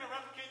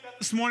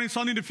this morning, so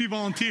I'll need a few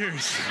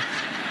volunteers.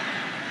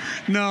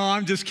 No,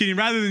 I'm just kidding.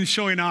 Rather than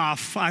showing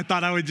off, I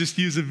thought I would just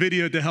use a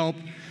video to help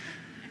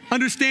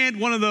understand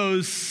one of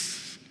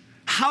those,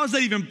 how is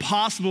that even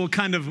possible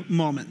kind of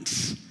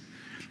moments.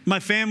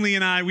 My family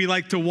and I, we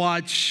like to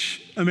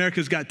watch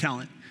America's Got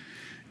Talent.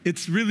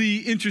 It's really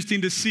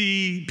interesting to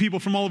see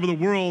people from all over the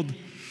world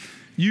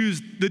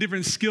use the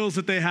different skills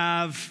that they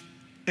have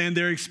and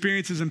their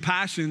experiences and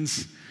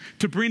passions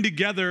to bring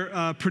together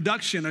a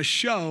production, a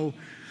show.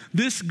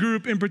 This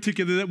group in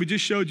particular that we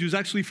just showed you is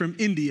actually from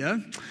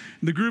India.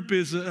 The group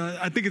is,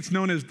 I think it's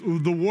known as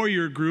the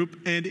Warrior Group,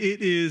 and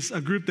it is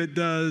a group that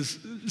does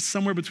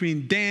somewhere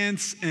between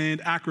dance and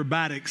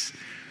acrobatics.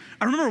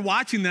 I remember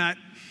watching that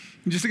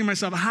and just thinking to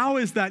myself, how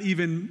is that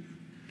even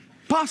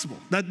possible?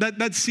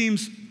 That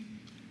seems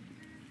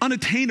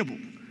unattainable.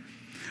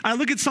 I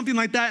look at something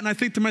like that and I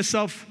think to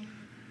myself,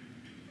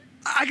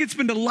 I could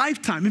spend a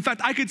lifetime, in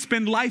fact, I could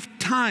spend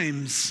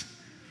lifetimes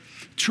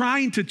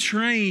trying to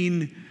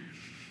train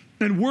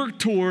and work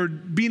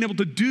toward being able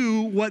to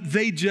do what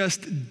they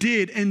just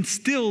did and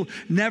still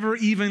never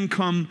even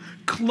come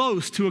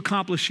close to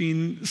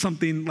accomplishing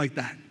something like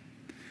that.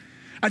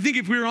 I think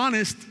if we're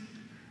honest,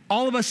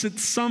 all of us at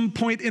some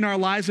point in our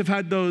lives have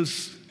had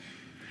those,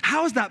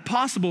 how is that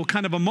possible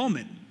kind of a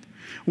moment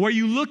where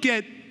you look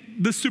at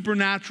the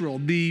supernatural,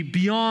 the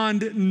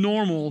beyond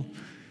normal,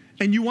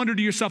 and you wonder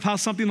to yourself how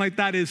something like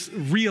that is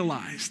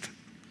realized.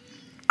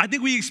 I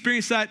think we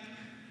experience that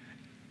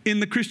in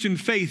the Christian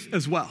faith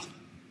as well.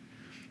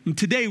 And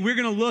today, we're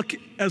going to look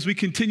as we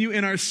continue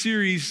in our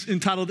series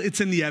entitled It's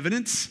in the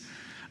Evidence,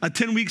 a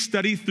 10-week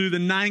study through the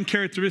 9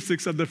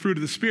 characteristics of the fruit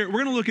of the Spirit.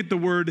 We're going to look at the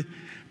word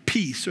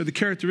peace, or the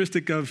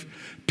characteristic of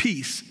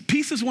peace.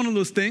 Peace is one of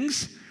those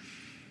things,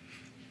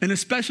 and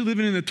especially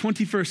living in the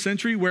 21st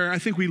century, where I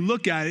think we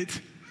look at it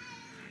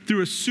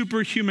through a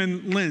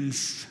superhuman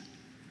lens.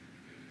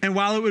 And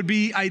while it would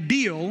be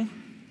ideal,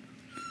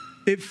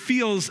 it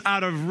feels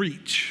out of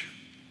reach.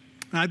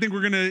 And I think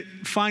we're going to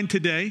find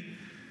today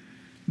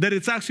that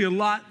it's actually a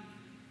lot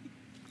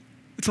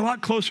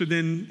closer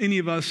than any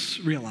of us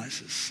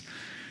realizes.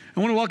 I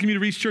want to welcome you to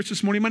Reach Church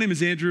this morning. My name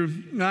is Andrew.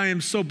 I am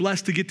so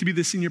blessed to get to be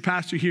the senior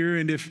pastor here.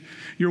 And if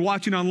you're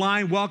watching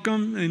online,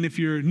 welcome. And if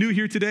you're new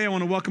here today, I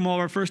want to welcome all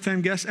of our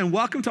first-time guests. And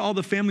welcome to all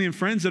the family and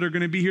friends that are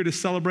going to be here to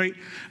celebrate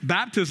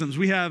baptisms.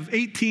 We have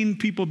 18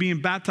 people being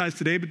baptized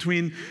today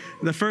between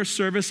the first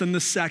service and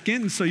the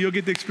second. And so you'll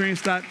get to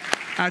experience that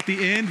at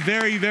the end.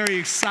 Very, very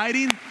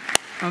exciting.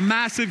 A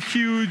massive,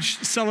 huge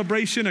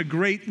celebration, a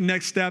great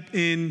next step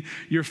in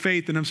your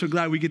faith. And I'm so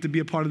glad we get to be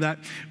a part of that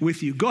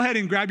with you. Go ahead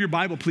and grab your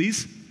Bible,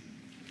 please.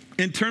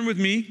 And turn with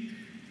me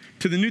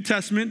to the New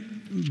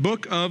Testament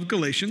book of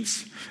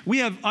Galatians. We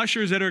have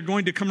ushers that are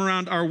going to come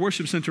around our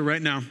worship center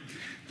right now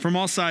from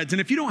all sides. And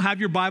if you don't have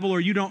your Bible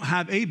or you don't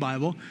have a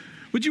Bible,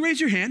 would you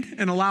raise your hand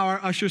and allow our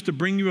ushers to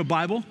bring you a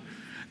Bible?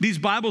 These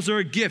Bibles are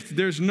a gift.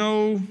 There's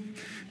no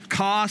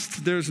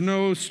cost. There's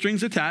no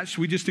strings attached.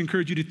 We just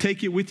encourage you to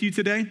take it with you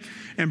today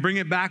and bring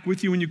it back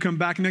with you when you come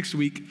back next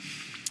week.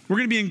 We're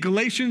going to be in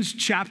Galatians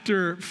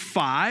chapter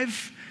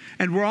 5.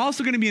 And we're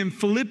also going to be in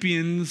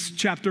Philippians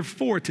chapter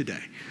 4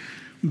 today.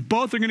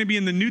 Both are going to be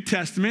in the New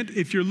Testament.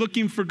 If you're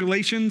looking for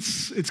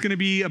Galatians, it's going to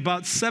be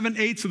about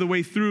 7/8 of the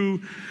way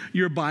through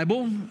your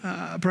Bible.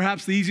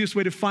 Perhaps the easiest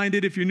way to find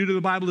it if you're new to the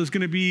Bible is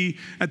going to be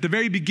at the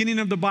very beginning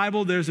of the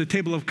Bible. There's a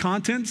table of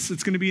contents.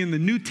 It's going to be in the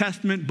New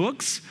Testament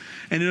books,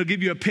 and it'll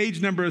give you a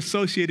page number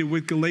associated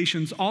with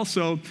Galatians.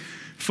 Also,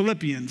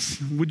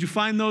 Philippians. Would you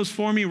find those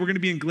for me? We're going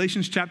to be in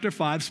Galatians chapter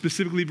 5,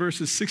 specifically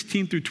verses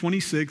 16 through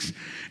 26.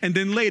 And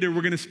then later,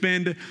 we're going to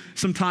spend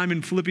some time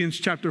in Philippians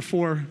chapter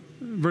 4,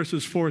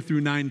 verses 4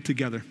 through 9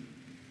 together.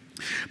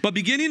 But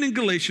beginning in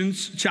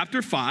Galatians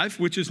chapter 5,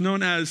 which is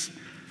known as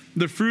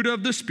the fruit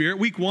of the Spirit.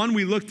 Week 1,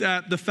 we looked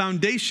at the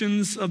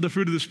foundations of the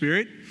fruit of the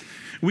Spirit.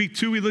 Week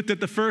 2, we looked at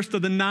the first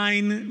of the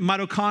 9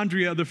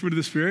 mitochondria of the fruit of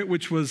the Spirit,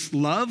 which was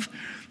love.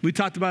 We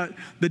talked about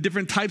the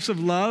different types of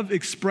love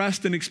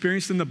expressed and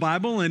experienced in the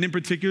Bible, and in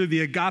particular,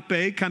 the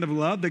agape kind of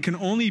love that can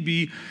only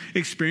be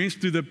experienced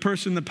through the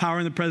person, the power,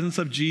 and the presence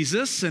of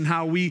Jesus, and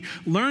how we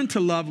learn to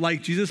love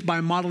like Jesus by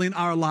modeling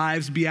our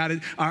lives,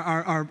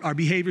 our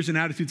behaviors and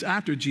attitudes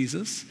after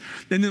Jesus.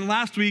 And then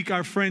last week,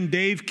 our friend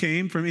Dave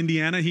came from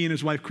Indiana, he and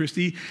his wife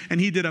Christy, and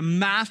he did a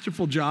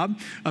masterful job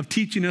of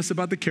teaching us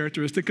about the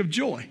characteristic of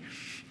joy.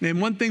 And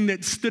one thing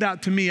that stood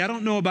out to me, I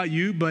don't know about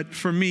you, but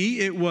for me,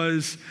 it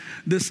was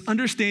this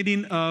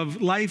understanding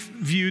of life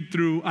viewed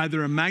through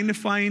either a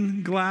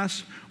magnifying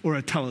glass or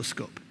a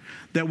telescope.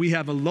 That we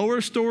have a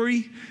lower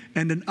story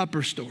and an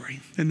upper story.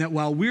 And that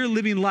while we're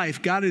living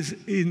life, God is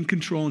in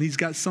control and he's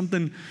got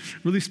something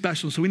really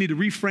special. So we need to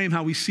reframe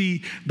how we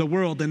see the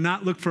world and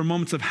not look for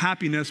moments of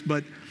happiness,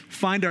 but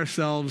find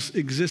ourselves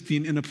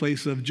existing in a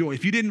place of joy.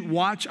 If you didn't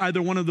watch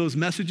either one of those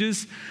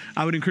messages,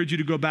 I would encourage you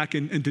to go back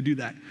and to do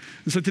that.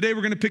 And so today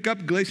we're going to pick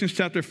up Galatians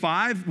chapter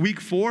 5,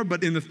 week 4,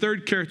 but in the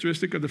third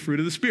characteristic of the fruit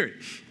of the Spirit.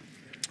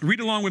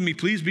 Read along with me,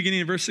 please, beginning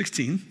in verse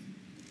 16.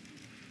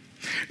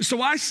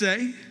 So I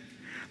say,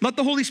 let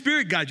the Holy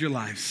Spirit guide your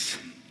lives.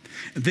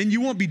 then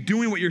you won't be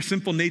doing what your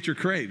sinful nature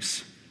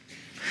craves.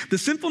 The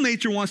sinful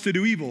nature wants to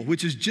do evil,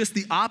 which is just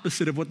the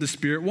opposite of what the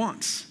Spirit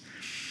wants.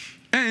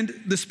 And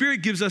the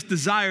Spirit gives us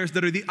desires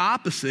that are the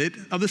opposite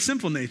of the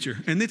sinful nature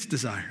and its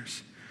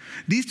desires.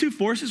 These two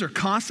forces are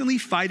constantly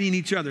fighting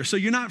each other, so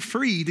you're not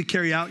free to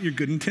carry out your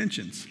good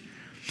intentions.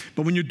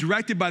 But when you're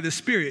directed by the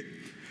Spirit,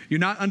 you're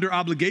not under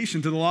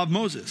obligation to the law of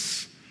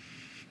Moses.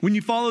 When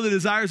you follow the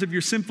desires of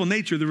your sinful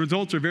nature, the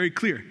results are very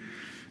clear.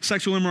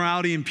 Sexual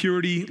immorality,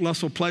 impurity,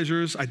 lustful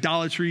pleasures,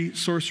 idolatry,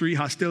 sorcery,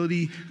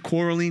 hostility,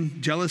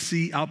 quarreling,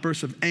 jealousy,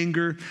 outbursts of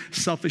anger,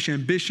 selfish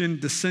ambition,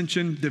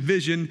 dissension,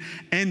 division,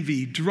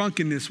 envy,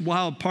 drunkenness,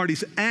 wild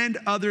parties, and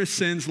other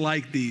sins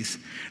like these.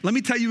 Let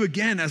me tell you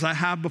again, as I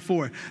have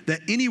before,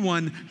 that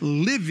anyone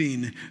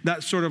living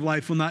that sort of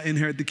life will not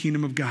inherit the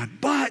kingdom of God.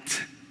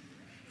 But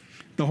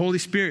the Holy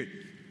Spirit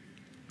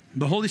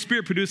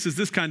produces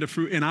this kind of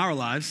fruit in our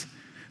lives: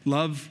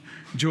 love,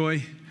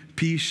 joy,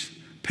 peace,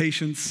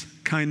 patience,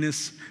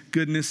 kindness,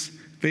 goodness,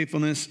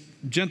 faithfulness,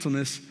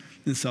 gentleness,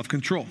 and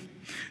self-control.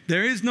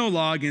 There is no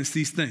law against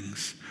these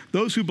things.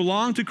 Those who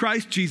belong to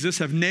Christ Jesus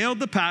have nailed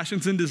the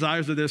passions and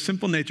desires of their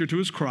sinful nature to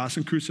his cross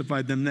and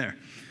crucified them there.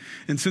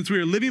 And since we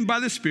are living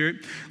by the Spirit,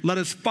 let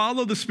us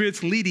follow the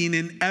Spirit's leading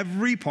in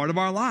every part of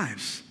our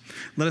lives.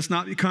 Let us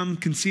not become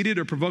conceited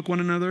or provoke one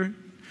another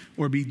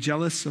or be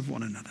jealous of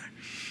one another.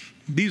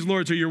 These,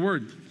 Lord, are your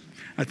word.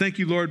 I thank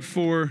you, Lord,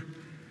 for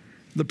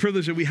the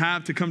privilege that we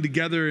have to come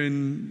together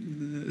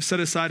and set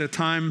aside a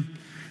time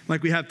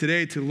like we have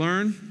today to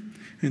learn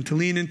and to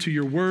lean into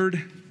your word.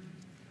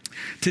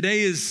 Today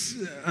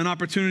is an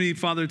opportunity,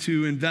 Father,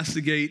 to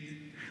investigate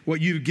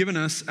what you've given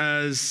us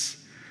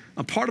as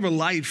a part of a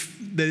life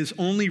that is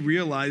only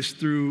realized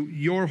through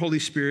your Holy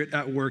Spirit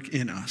at work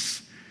in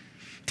us.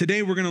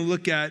 Today we're going to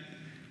look at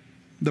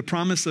the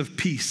promise of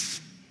peace.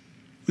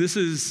 This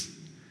is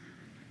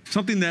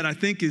something that I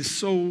think is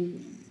so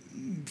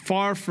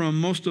far from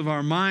most of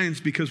our minds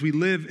because we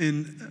live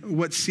in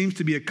what seems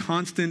to be a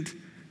constant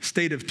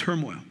state of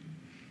turmoil.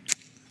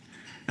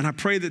 And I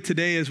pray that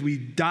today, as we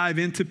dive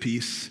into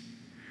peace,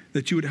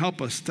 that you would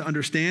help us to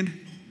understand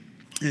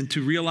and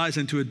to realize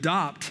and to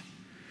adopt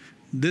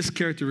this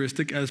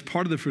characteristic as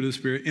part of the fruit of the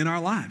Spirit in our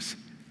lives.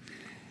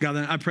 God,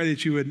 I pray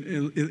that you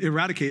would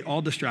eradicate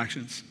all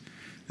distractions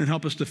and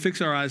help us to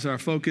fix our eyes, our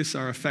focus,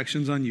 our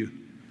affections on you.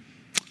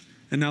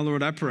 And now,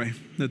 Lord, I pray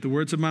that the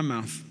words of my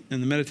mouth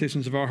and the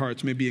meditations of our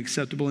hearts may be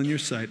acceptable in your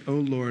sight, O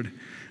Lord,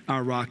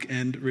 our rock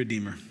and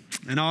redeemer.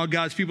 And all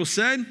God's people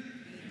said,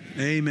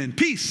 amen.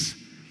 Peace.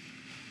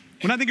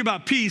 When I think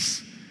about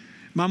peace,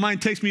 my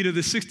mind takes me to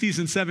the 60s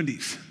and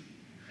 70s.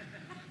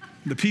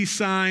 The peace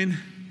sign.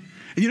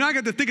 And you know, I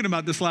got to thinking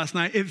about this last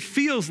night. It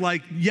feels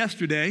like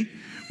yesterday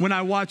when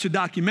I watched a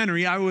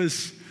documentary. I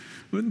was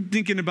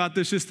thinking about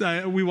this.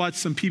 We watch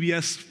some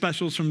PBS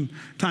specials from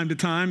time to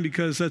time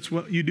because that's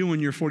what you do when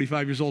you're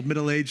 45 years old,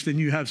 middle-aged, and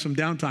you have some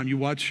downtime. You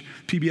watch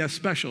PBS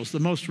specials. The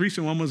most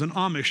recent one was an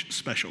Amish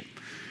special.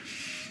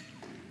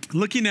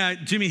 Looking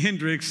at Jimi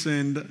Hendrix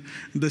and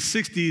the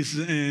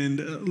 60s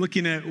and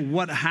looking at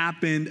what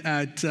happened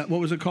at, what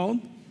was it called?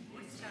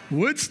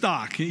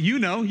 Woodstock. You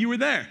know, you were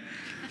there.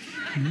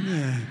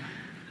 Yeah.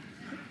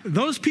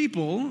 Those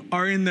people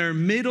are in their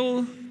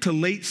middle to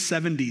late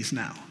 70s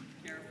now.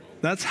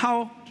 That's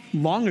how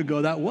long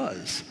ago that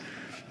was.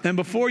 And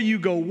before you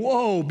go,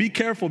 whoa, be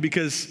careful,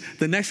 because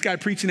the next guy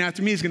preaching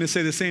after me is going to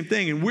say the same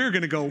thing, and we're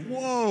going to go,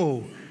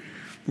 whoa.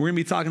 We're going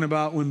to be talking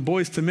about when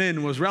Boyz II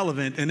Men was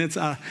relevant. And it's,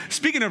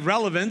 speaking of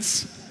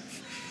relevance,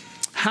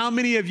 how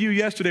many of you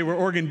yesterday were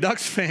Oregon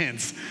Ducks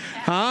fans?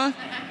 Huh?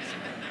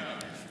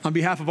 On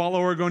behalf of all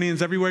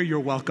Oregonians everywhere, you're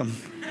welcome.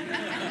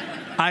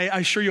 I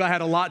assure you I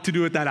had a lot to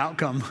do with that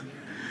outcome.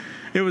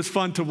 It was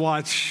fun to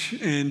watch,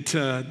 and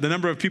the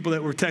number of people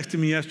that were texting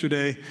me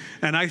yesterday,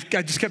 and I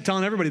just kept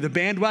telling everybody, the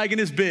bandwagon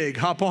is big,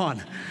 hop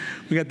on.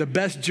 We got the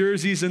best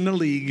jerseys in the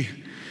league.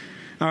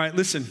 All right,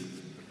 listen,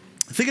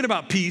 thinking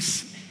about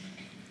peace,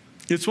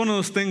 it's one of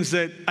those things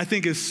that I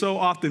think is so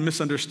often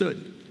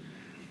misunderstood.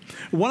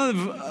 One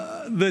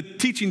of the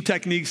teaching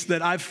techniques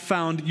that I've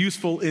found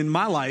useful in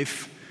my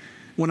life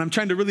when I'm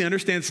trying to really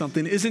understand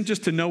something isn't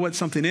just to know what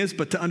something is,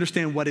 but to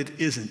understand what it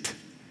isn't.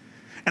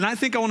 And I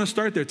think I want to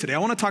start there today. I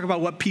want to talk about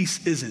what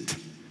peace isn't.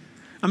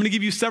 I'm going to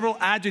give you several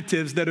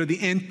adjectives that are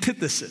the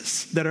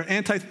antithesis, that are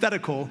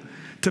antithetical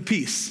to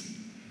peace.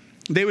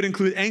 They would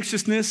include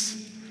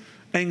anxiousness,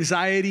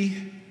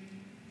 anxiety,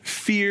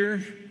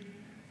 fear,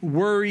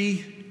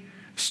 worry,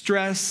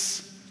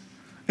 stress,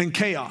 and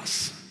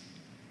chaos.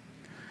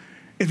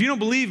 If you don't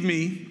believe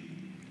me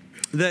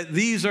that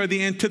these are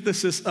the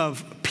antithesis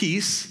of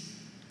peace,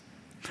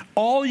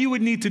 all you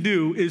would need to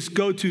do is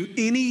go to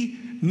any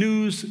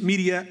news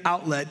media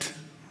outlet,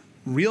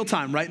 real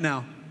time, right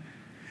now,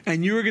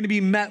 and you're going to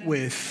be met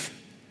with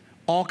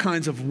all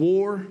kinds of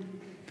war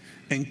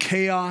and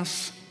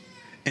chaos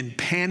and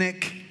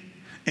panic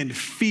and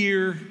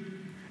fear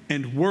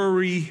and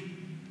worry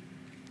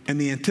and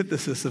the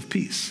antithesis of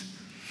peace.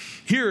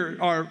 Here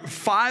are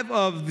 5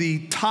 of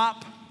the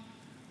top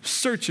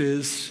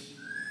searches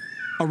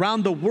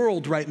around the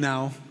world right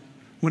now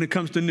when it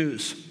comes to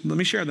news. Let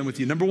me share them with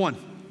you. Number one,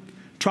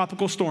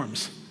 tropical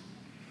storms.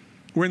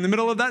 We're in the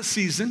middle of that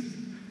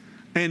season,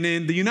 and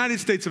in the United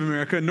States of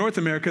America, North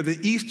America, the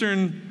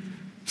eastern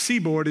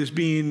seaboard is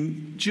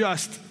being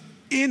just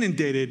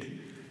inundated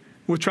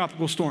with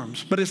tropical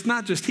storms. But it's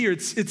not just here,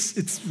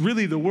 it's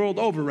really the world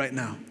over right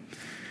now.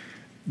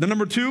 The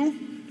number two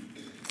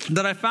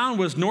that I found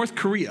was North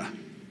Korea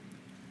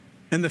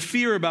and the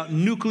fear about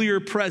nuclear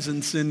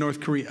presence in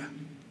North Korea.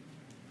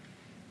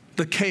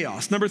 The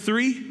chaos. Number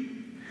three,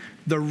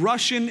 the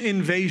Russian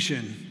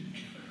invasion,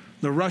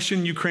 the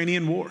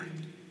Russian-Ukrainian war.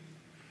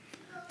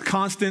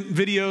 Constant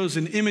videos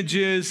and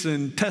images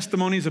and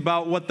testimonies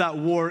about what that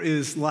war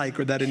is like,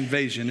 or that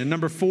invasion. And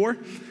number four,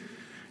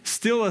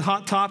 still a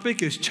hot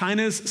topic, is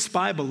China's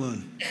spy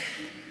balloon.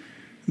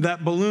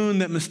 That balloon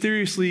that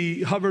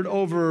mysteriously hovered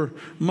over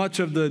much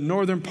of the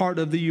northern part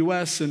of the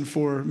U.S. and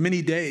for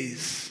many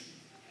days.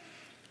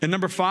 And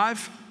number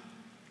five,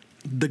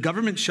 the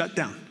government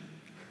shutdown.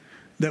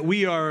 That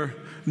we are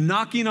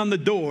knocking on the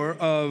door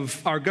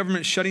of our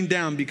government shutting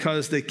down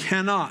because they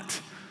cannot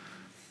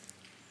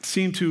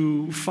seem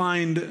to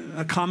find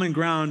a common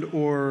ground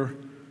or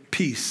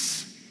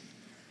peace.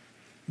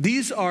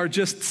 These are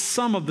just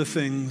some of the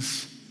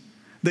things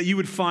that you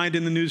would find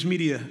in the news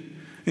media,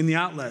 in the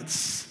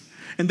outlets.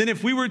 And then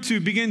if we were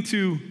to begin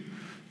to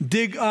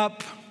dig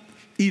up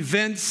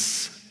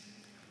events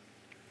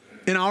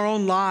in our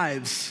own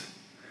lives,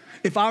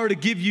 if I were to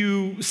give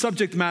you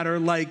subject matter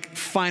like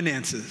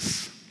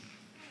finances,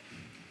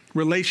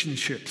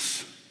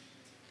 relationships,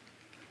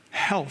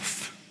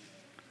 health,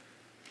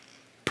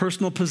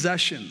 personal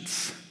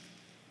possessions,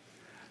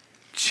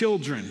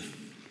 children,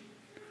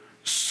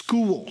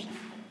 school,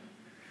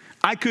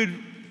 I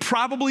could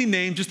probably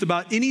name just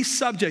about any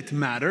subject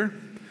matter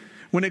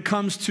when it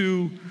comes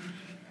to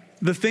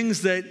the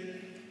things that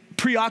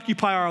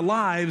preoccupy our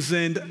lives.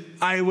 And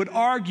I would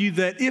argue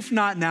that if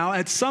not now,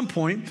 at some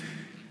point,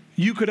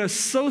 you could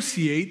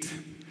associate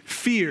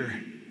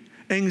fear,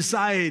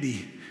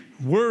 anxiety,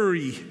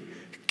 worry,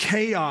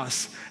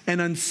 chaos,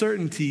 and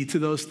uncertainty to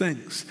those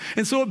things.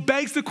 And so it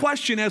begs the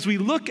question, as we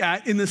look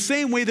at, in the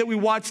same way that we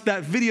watched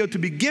that video to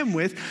begin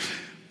with,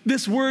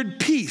 this word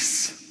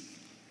peace.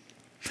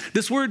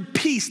 This word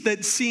peace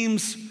that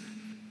seems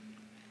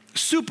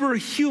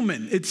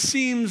superhuman. It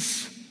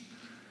seems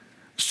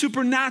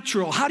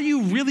supernatural. How do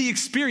you really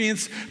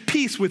experience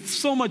peace with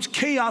so much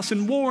chaos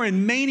and war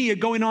and mania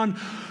going on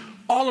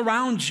all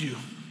around you?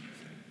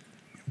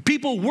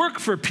 People work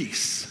for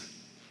peace.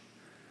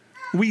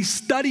 We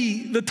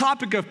study the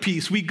topic of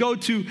peace. We go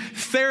to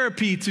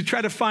therapy to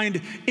try to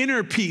find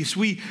inner peace.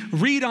 We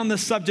read on the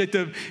subject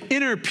of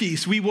inner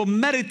peace. We will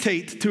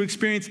meditate to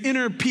experience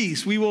inner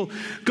peace. We will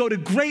go to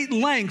great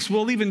lengths.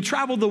 We'll even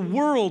travel the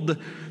world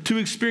to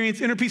experience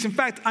inner peace. In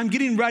fact, I'm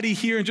getting ready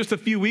here in just a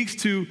few weeks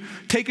to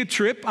take a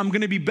trip. I'm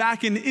going to be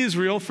back in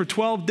Israel for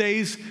 12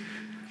 days.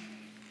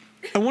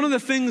 And one of the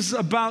things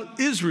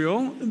about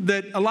Israel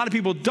that a lot of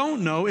people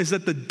don't know is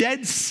that the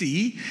Dead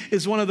Sea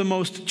is one of the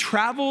most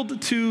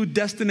traveled to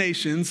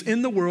destinations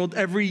in the world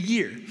every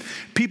year.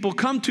 People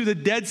come to the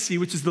Dead Sea,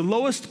 which is the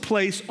lowest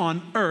place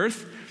on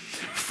earth,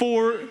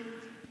 for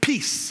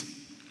peace.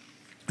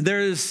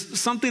 There is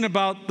something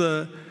about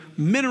the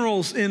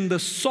minerals in the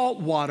salt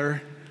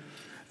water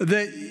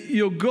that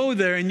you'll go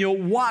there and you'll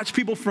watch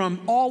people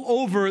from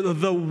all over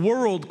the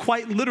world,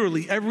 quite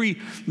literally, every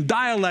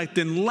dialect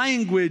and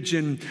language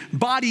and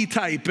body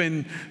type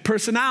and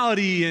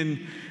personality,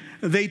 and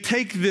they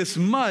take this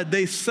mud,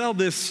 they sell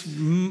this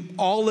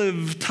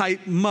olive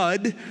type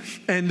mud,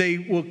 and they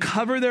will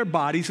cover their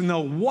bodies and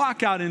they'll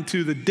walk out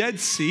into the Dead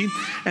Sea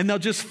and they'll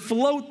just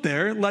float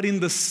there, letting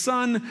the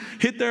sun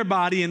hit their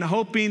body and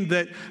hoping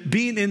that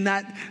being in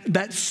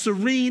that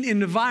serene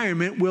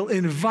environment will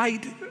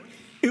invoke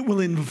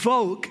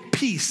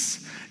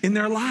peace in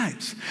their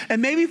lives.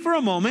 And maybe for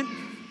a moment,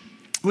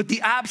 with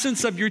the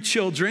absence of your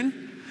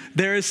children,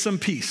 there is some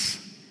peace.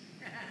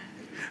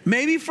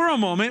 Maybe for a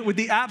moment, with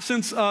the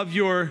absence of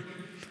your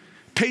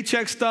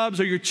paycheck stubs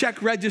or your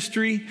check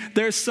registry,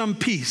 there's some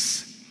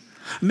peace.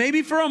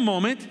 Maybe for a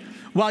moment,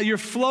 while you're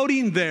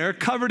floating there,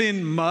 covered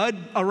in mud,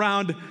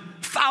 around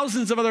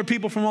thousands of other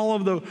people from all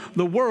over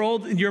the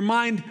world, and your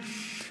mind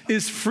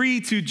is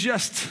free to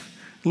just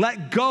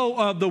let go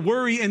of the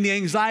worry and the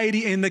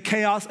anxiety and the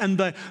chaos and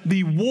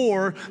the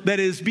war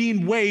that is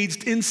being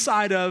waged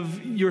inside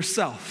of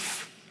yourself.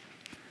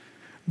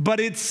 But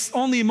it's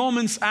only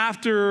moments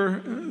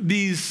after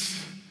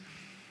these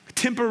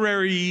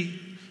temporary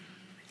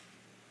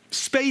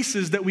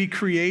spaces that we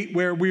create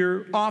where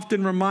we're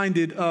often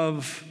reminded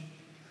of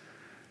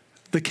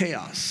the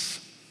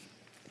chaos.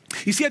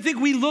 You see, I think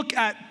we look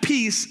at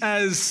peace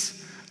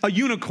as a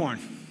unicorn.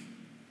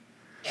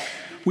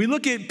 We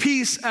look at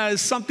peace as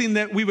something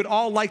that we would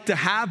all like to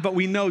have, but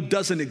we know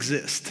doesn't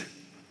exist.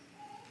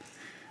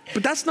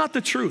 But that's not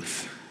the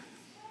truth.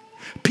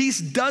 Peace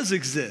does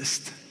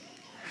exist.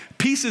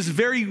 Peace is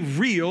very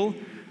real,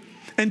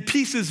 and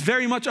peace is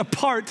very much a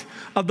part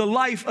of the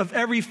life of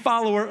every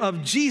follower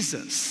of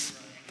Jesus.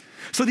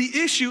 So the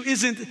issue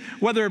isn't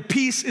whether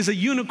peace is a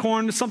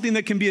unicorn, something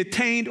that can be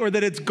attained, or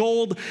that it's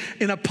gold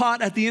in a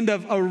pot at the end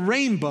of a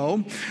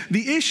rainbow.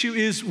 The issue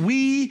is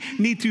we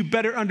need to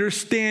better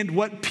understand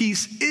what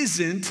peace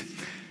isn't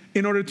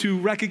in order to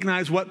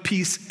recognize what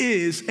peace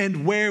is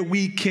and where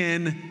we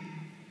can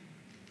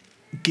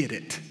get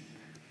it.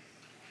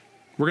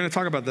 We're going to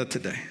talk about that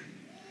today.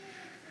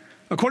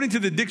 According to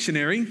the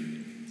dictionary,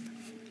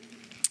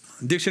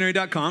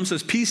 dictionary.com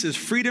says peace is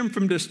freedom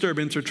from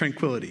disturbance or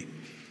tranquility.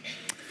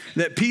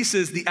 That peace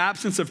is the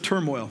absence of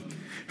turmoil,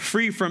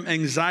 free from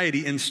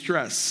anxiety and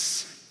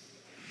stress.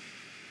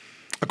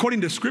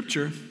 According to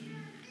Scripture,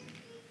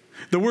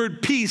 the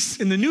word peace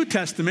in the New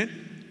Testament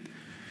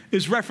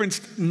is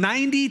referenced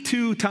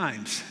 92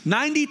 times.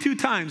 92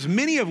 times,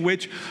 many of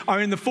which are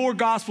in the four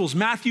Gospels,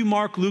 Matthew,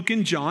 Mark, Luke,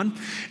 and John.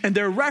 And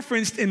they're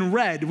referenced in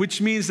red,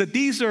 which means that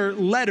these are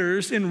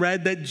letters in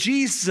red that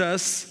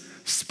Jesus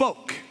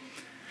spoke.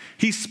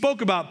 He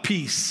spoke about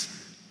peace.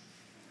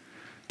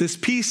 This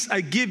peace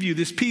I give you,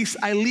 this peace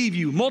I leave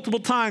you. Multiple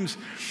times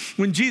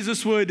when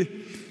Jesus would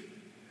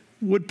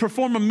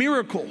perform a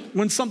miracle,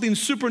 when something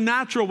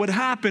supernatural would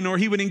happen or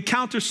he would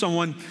encounter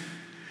someone,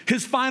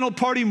 his final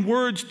parting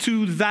words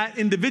to that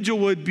individual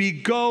would be,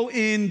 go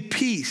in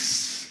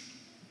peace.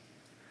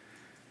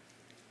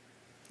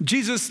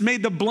 Jesus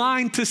made the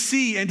blind to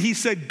see, and he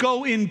said,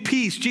 go in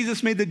peace.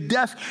 Jesus made the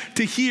deaf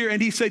to hear,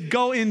 and he said,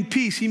 go in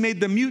peace. He made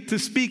the mute to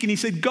speak, and he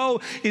said,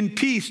 go in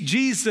peace.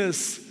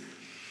 Jesus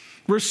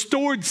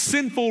restored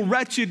sinful,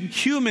 wretched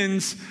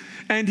humans,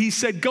 and he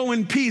said, go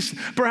in peace.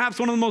 Perhaps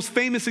one of the most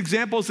famous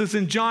examples is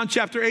in John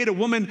chapter 8, a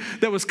woman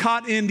that was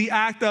caught in the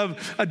act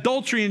of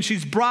adultery, and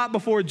she's brought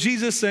before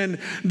Jesus and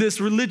this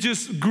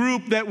religious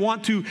group that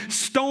want to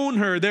stone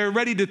her. They're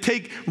ready to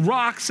take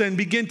rocks and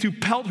begin to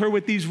pelt her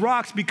with these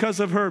rocks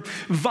because of her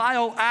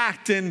vile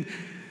act. And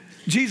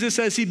Jesus,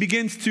 as he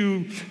begins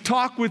to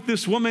talk with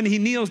this woman, he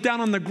kneels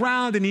down on the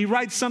ground and he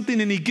writes something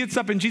and he gets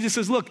up and Jesus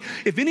says, look,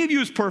 if any of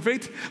you is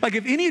perfect, like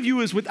if any of you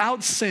is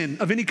without sin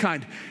of any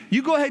kind,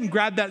 you go ahead and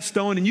grab that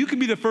stone and you can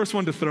be the first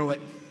one to throw it.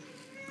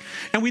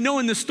 And we know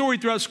in this story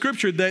throughout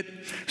Scripture that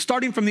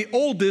starting from the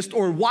oldest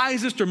or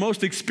wisest or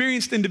most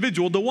experienced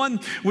individual, the one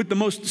with the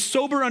most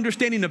sober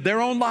understanding of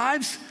their own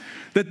lives,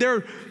 that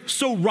they're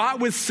so wrought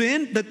with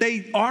sin that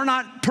they are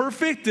not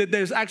perfect, that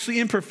there's actually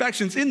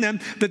imperfections in them,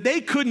 that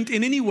they couldn't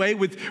in any way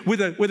with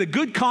a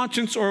good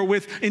conscience or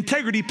with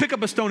integrity pick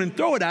up a stone and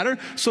throw it at her.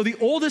 So the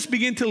oldest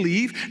begin to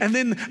leave, and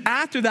then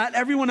after that,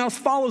 everyone else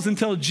follows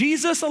until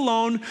Jesus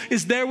alone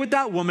is there with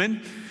that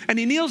woman, and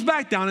he kneels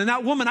back down, and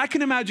that woman, I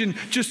can imagine,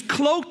 just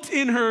cloaked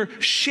in her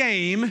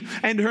shame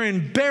and her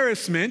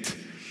embarrassment,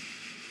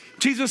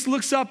 Jesus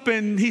looks up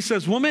and he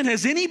says, woman,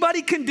 has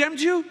anybody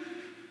condemned you?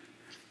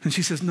 And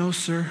she says, no,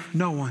 sir,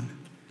 no one.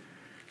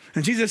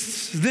 And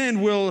Jesus then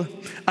will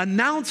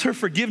announce her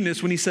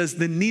forgiveness when he says,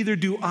 then neither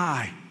do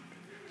I.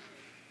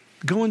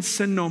 Go and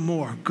sin no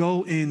more.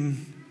 Go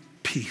in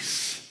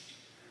peace.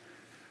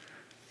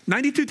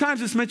 92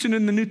 times it's mentioned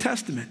in the New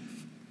Testament.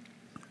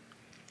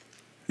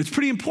 It's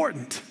pretty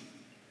important.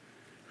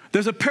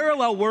 There's a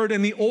parallel word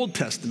in the Old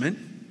Testament,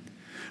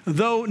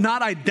 though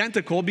not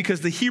identical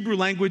because the Hebrew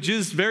language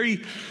is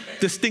very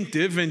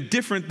distinctive and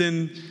different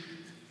than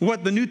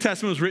what the New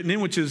Testament was written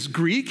in, which is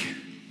Greek.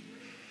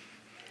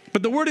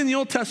 But the word in the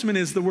Old Testament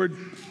is the word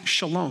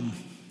shalom.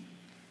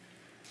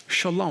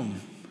 Shalom.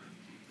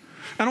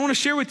 And I want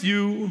to share with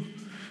you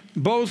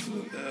both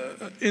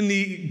in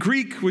the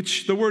Greek,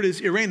 which the word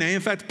is irene.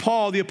 In fact,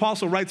 Paul, the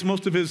apostle, writes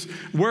most of his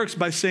works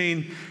by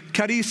saying,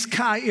 charis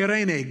kai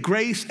irene,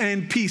 grace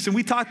and peace. And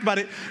we talked about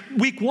it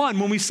week one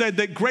when we said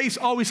that grace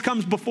always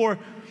comes before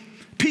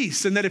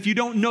peace, and that if you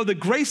don't know the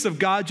grace of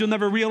God, you'll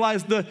never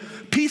realize the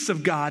peace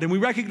of God. And we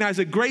recognize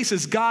that grace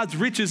is God's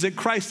riches at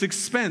Christ's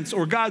expense,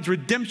 or God's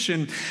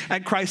redemption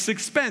at Christ's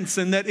expense.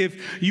 And that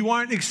if you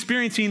aren't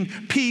experiencing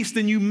peace,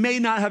 then you may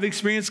not have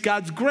experienced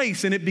God's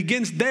grace. And it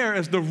begins there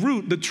as the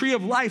root. The tree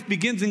of life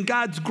begins in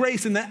God's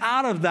grace, and that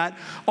out of that,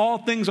 all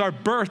things are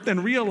birthed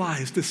and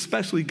realized,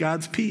 especially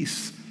God's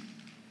peace.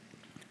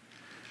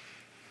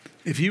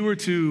 If you were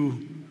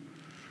to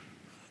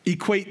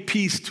equate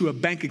peace to a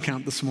bank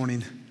account this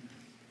morning,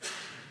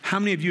 how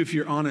many of you, if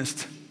you're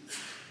honest,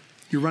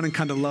 you're running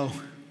kind of low?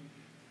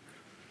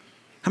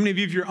 How many of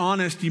you, if you're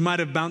honest, you might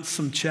have bounced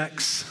some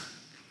checks?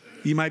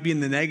 You might be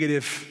in the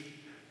negative.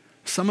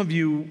 Some of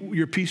you,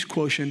 your peace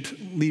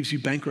quotient leaves you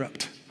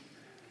bankrupt.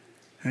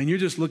 And you're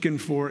just looking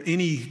for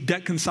any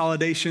debt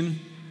consolidation.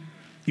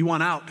 You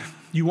want out.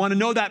 You want to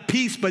know that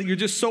peace, but you're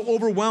just so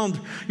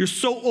overwhelmed. You're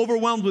so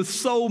overwhelmed with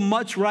so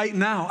much right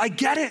now. I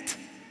get it.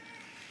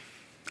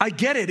 I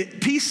get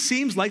it. Peace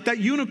seems like that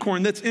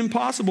unicorn that's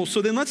impossible.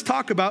 So then let's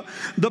talk about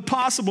the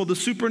possible, the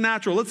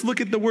supernatural. Let's look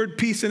at the word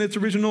peace in its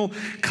original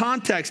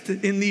context.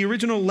 In the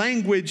original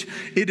language,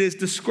 it is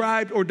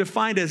described or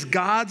defined as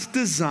God's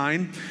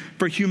design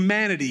for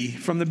humanity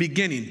from the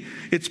beginning.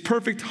 It's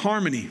perfect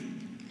harmony.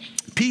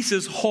 Peace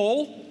is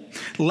whole,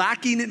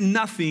 lacking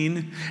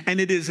nothing, and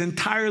it is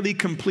entirely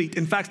complete.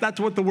 In fact, that's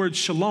what the word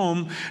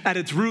shalom at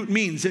its root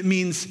means. It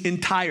means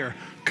entire,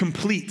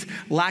 complete,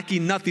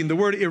 lacking nothing. The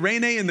word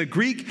irene in the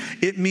Greek,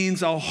 it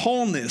means a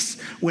wholeness,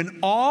 when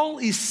all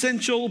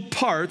essential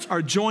parts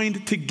are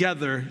joined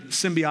together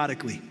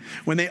symbiotically,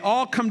 when they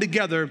all come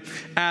together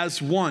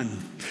as one.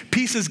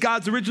 Peace is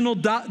God's original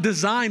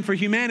design for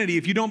humanity.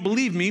 If you don't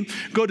believe me,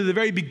 go to the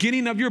very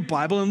beginning of your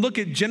Bible and look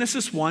at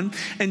Genesis 1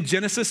 and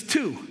Genesis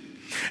 2.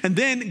 And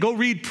then go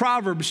read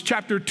Proverbs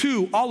chapter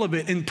 2, all of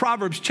it, and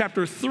Proverbs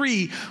chapter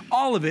 3,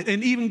 all of it,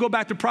 and even go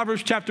back to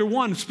Proverbs chapter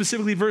 1,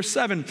 specifically verse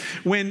 7,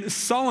 when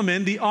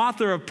Solomon, the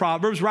author of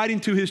Proverbs, writing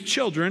to his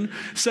children,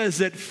 says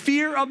that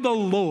fear of the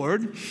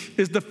Lord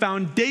is the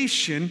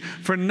foundation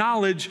for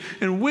knowledge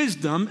and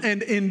wisdom.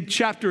 And in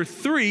chapter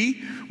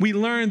 3, we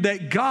learn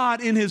that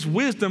God in his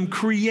wisdom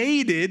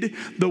created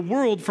the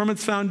world from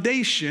its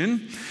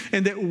foundation,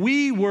 and that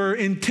we were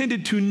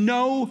intended to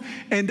know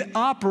and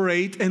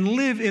operate and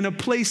live in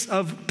a place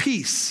of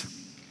peace.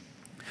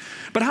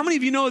 But how many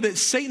of you know that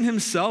Satan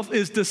himself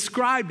is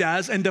described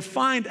as and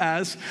defined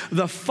as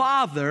the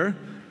father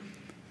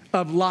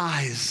of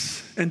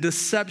lies and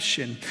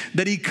deception?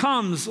 That he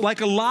comes like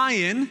a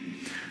lion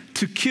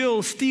to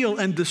kill, steal,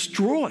 and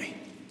destroy.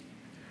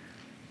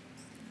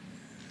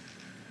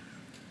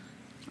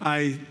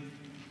 I've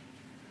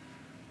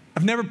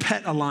never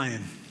pet a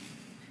lion.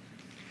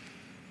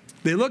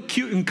 They look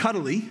cute and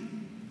cuddly,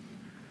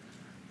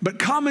 but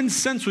common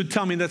sense would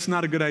tell me that's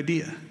not a good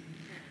idea.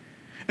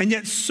 And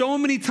yet so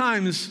many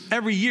times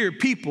every year,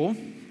 people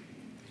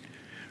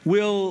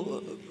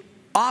will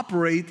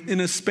operate in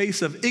a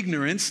space of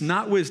ignorance,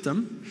 not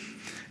wisdom,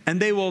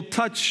 and they will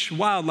touch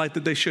wildlife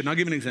that they shouldn't. I'll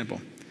give you an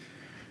example.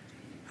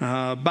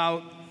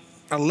 About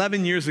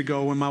 11 years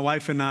ago when my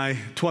wife and I,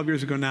 12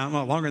 years ago now,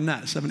 well, longer than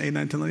that, 7, 8,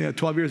 9, 10, yeah,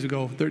 12 years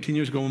ago, 13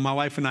 years ago, when my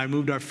wife and I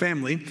moved our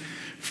family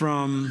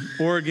from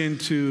Oregon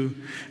to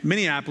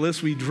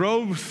Minneapolis, we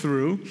drove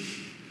through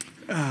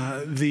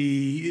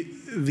the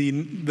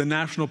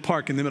national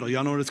park in the middle.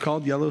 Y'all know what it's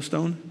called?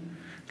 Yellowstone?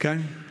 Okay.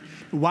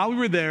 While we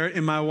were there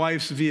in my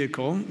wife's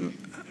vehicle,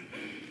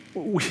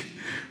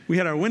 we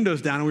had our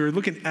windows down and we were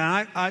looking,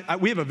 and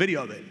we have a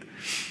video of it.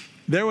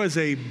 There was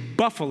a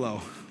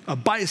buffalo, a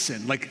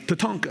bison, like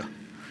Tatanka.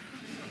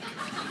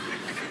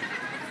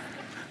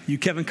 You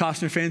Kevin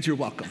Costner fans, you're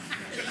welcome.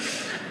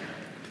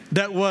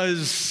 That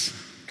was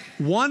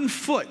 1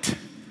 foot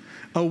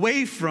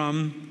away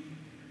from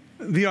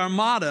the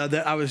Armada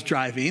that I was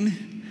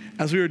driving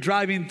as we were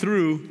driving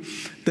through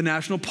the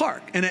national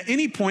park. And at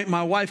any point,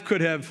 my wife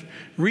could have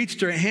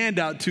reached her hand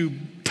out to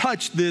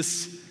touch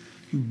this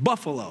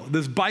buffalo,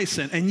 this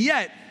bison, and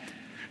yet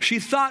she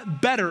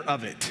thought better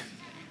of it.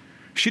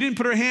 She didn't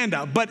put her hand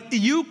out. But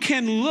you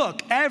can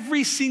look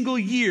every single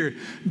year,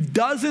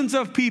 dozens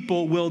of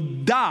people will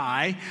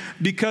die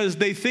because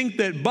they think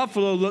that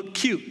buffalo look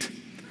cute.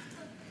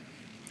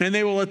 And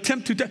they will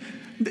attempt to...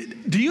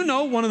 Do you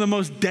know one of the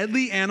most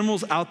deadly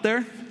animals out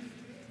there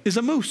is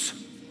a moose?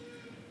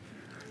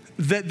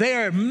 That they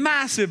are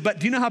massive, but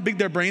do you know how big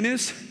their brain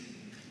is?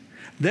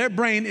 Their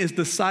brain is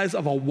the size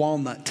of a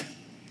walnut.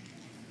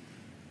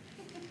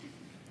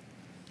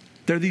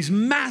 They're these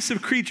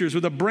massive creatures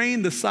with a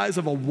brain the size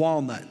of a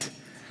walnut.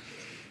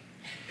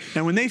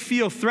 And when they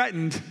feel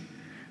threatened,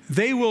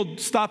 they will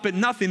stop at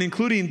nothing,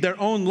 including their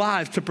own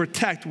lives, to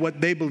protect what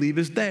they believe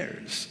is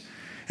theirs.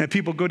 And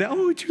people go down,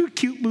 oh, you're a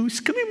cute moose.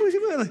 Come here,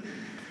 moose.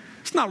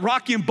 It's not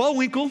Rocky and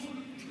Bullwinkle.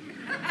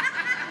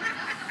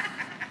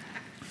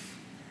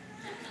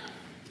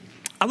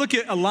 I look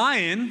at a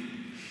lion,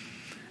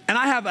 and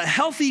I have a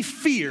healthy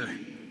fear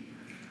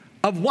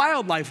of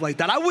wildlife like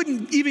that. I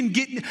wouldn't even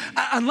get,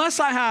 unless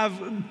I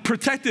have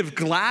protective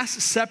glass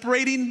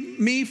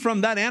separating me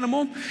from that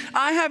animal,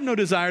 I have no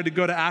desire to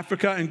go to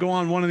Africa and go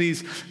on one of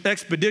these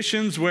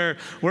expeditions where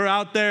we're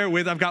out there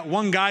with, I've got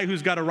one guy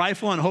who's got a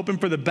rifle and hoping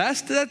for the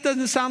best. That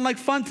doesn't sound like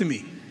fun to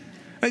me.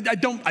 I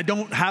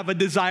don't have a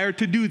desire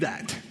to do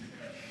that.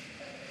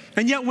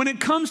 And yet when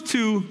it comes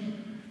to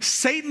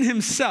Satan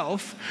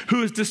himself,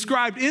 who is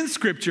described in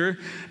Scripture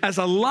as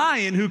a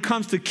lion who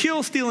comes to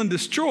kill, steal, and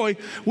destroy,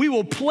 we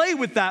will play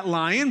with that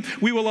lion.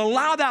 We will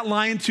allow that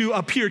lion to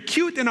appear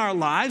cute in our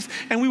lives,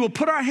 and we will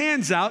put our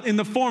hands out in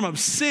the form of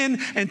sin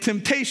and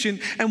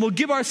temptation, and we'll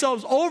give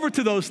ourselves over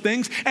to those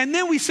things, and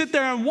then we sit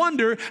there and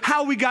wonder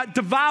how we got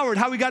devoured,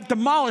 how we got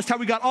demolished, how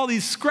we got all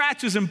these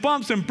scratches and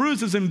bumps and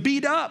bruises and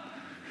beat up.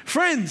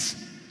 Friends,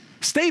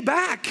 stay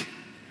back.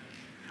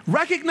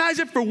 Recognize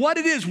it for what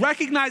it is.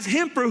 Recognize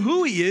him for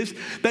who he is,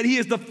 that he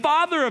is the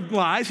father of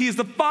lies. He is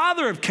the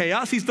father of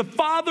chaos. He's the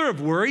father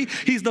of worry.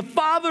 He's the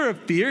father of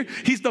fear.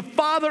 He's the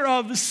father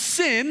of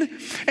sin.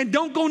 And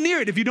don't go near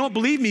it. If you don't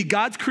believe me,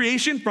 God's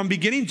creation from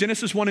beginning,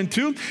 Genesis 1 and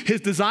 2, his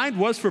design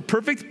was for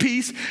perfect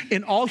peace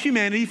in all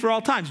humanity for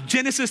all times.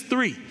 Genesis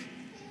 3.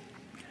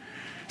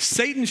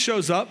 Satan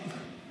shows up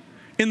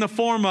in the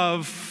form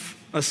of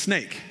a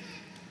snake.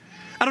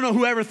 I don't know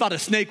whoever thought a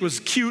snake was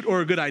cute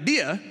or a good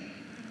idea,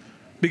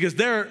 because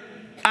they're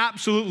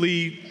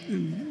absolutely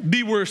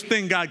the worst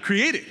thing God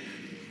created.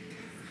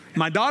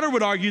 My daughter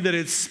would argue that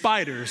it's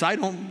spiders. I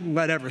don't,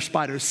 whatever,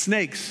 spiders.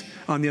 Snakes,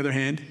 on the other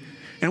hand.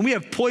 And we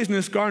have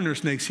poisonous gardener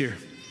snakes here.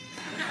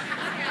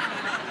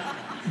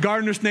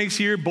 gardener snakes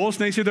here, bull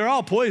snakes here, they're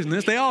all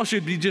poisonous. They all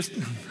should be just,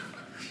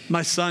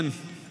 my son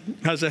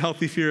has a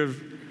healthy fear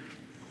of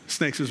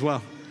snakes as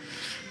well.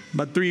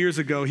 About 3 years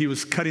ago, he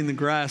was cutting the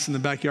grass in the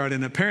backyard,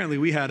 and apparently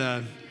we had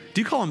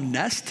do you call them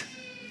nest?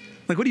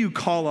 Like, what do you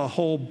call a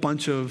whole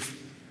bunch of,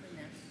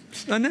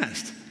 a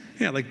nest?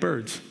 Yeah, like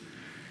birds.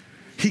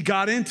 He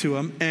got into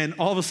them, and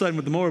all of a sudden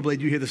with the mower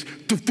blade, you hear this,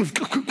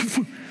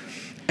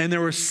 and there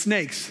were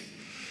snakes.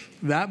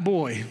 That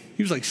boy,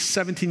 he was like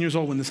 17 years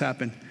old when this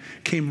happened,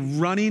 came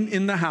running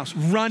in the house,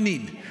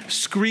 running,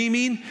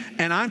 screaming,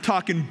 and I'm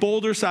talking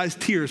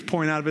boulder-sized tears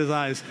pouring out of his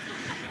eyes.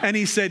 And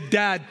he said,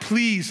 "Dad,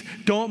 please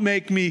don't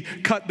make me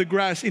cut the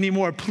grass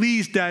anymore.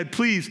 Please, Dad,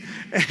 please."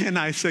 And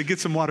I said, "Get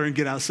some water and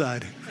get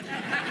outside."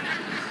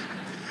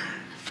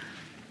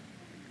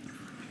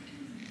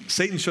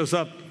 Satan shows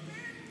up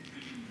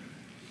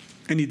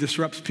and he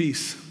disrupts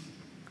peace.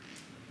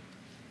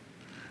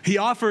 He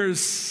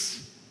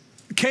offers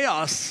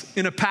chaos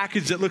in a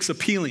package that looks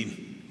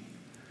appealing.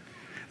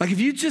 Like, if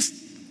you just,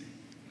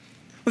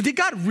 did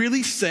God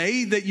really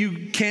say that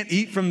you can't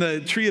eat from the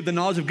tree of the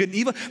knowledge of good and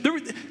evil?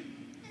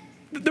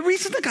 The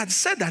reason that God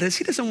said that is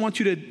he doesn't want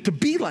you to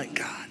be like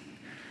God.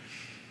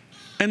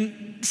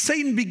 And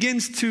Satan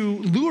begins to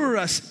lure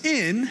us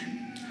in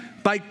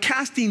by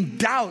casting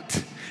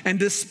doubt and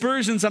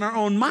dispersions on our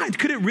own mind.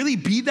 Could it really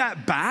be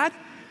that bad?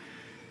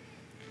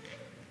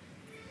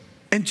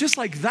 And just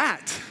like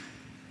that,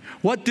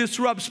 what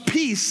disrupts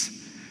peace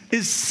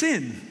is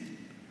sin.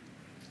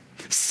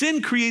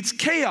 Sin creates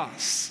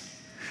chaos.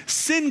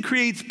 Sin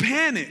creates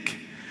panic.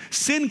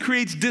 Sin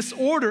creates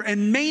disorder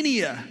and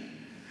mania.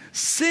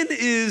 Sin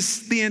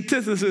is the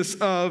antithesis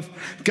of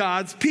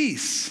God's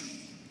peace.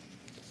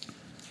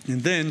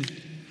 And then,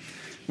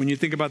 when you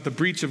think about the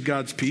breach of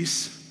God's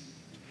peace,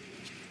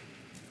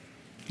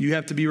 you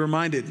have to be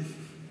reminded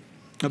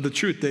of the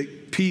truth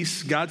that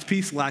peace, God's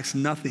peace, lacks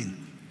nothing.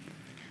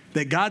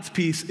 That God's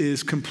peace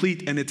is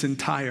complete and it's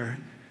entire.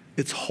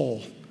 It's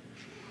whole.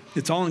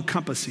 It's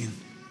all-encompassing.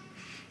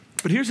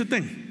 But here's the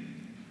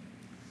thing.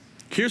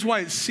 Here's why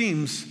it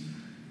seems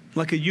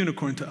like a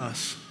unicorn to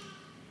us.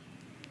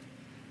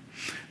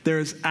 There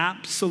is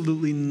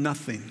absolutely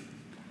nothing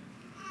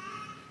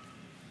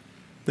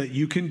that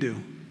you can do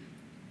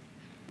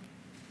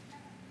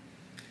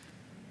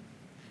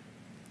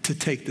to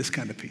take this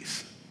kind of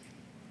peace.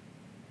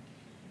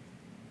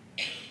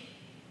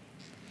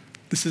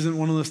 This isn't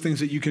one of those things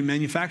that you can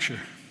manufacture.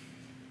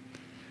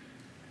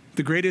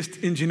 The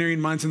greatest engineering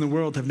minds in the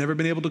world have never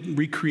been able to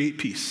recreate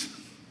peace.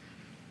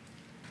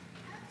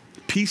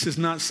 Peace is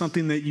not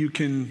something that you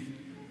can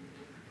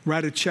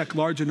write a check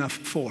large enough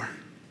for.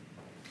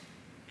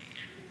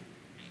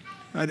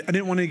 I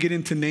didn't want to get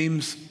into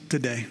names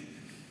today,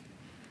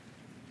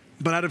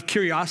 but out of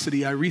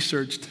curiosity, I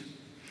researched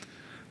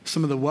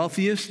some of the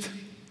wealthiest,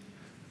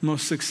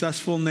 most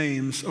successful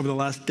names over the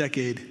last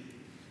decade.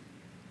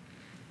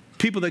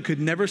 People that could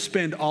never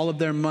spend all of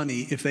their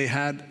money if they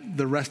had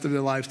the rest of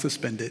their lives to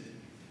spend it.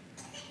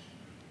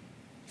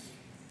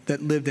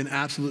 That lived in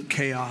absolute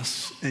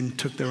chaos and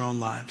took their own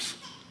lives.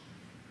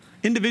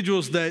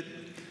 Individuals that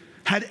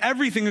had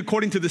everything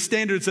according to the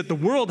standards that the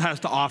world has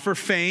to offer: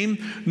 fame,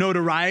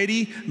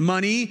 notoriety,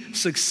 money,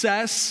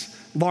 success,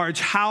 large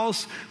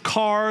house,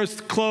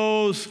 cars,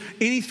 clothes,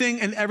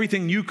 anything and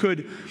everything you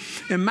could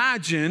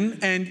imagine,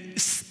 and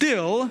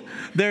still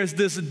there's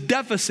this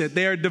deficit.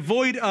 They are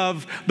devoid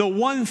of the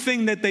one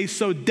thing that they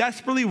so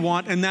desperately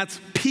want, and that's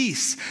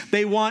peace.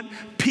 They want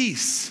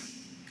peace.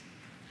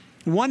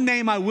 One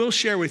name I will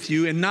share with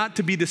you, and not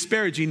to be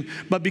disparaging,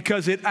 but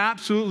because it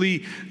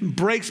absolutely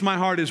breaks my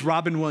heart, is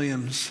Robin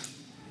Williams.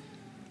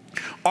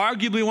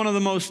 Arguably one of the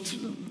most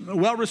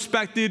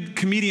well-respected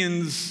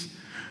comedians,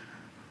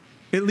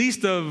 at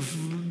least of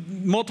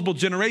multiple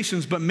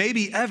generations, but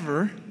maybe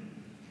ever.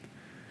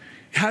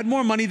 Had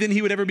more money than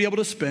he would ever be able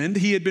to spend.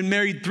 He had been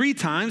married 3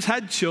 times,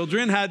 had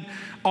children, had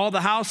all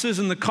the houses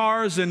and the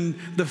cars and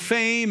the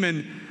fame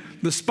and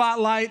the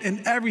spotlight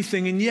and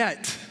everything, and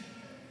yet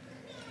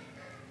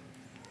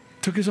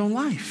took his own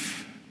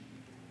life.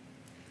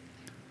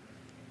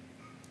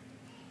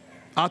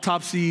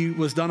 Autopsy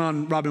was done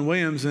on Robin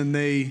Williams, and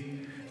they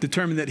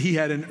determined that he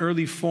had an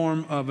early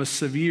form of a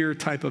severe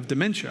type of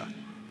dementia.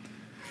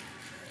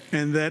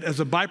 And that as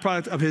a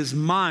byproduct of his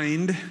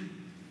mind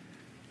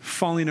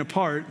falling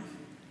apart,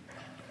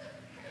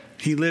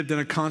 he lived in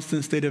a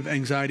constant state of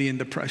anxiety and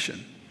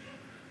depression.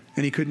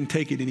 And he couldn't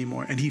take it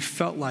anymore. And he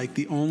felt like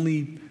the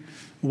only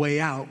way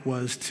out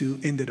was to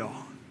end it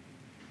all.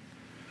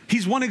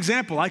 He's one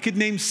example. I could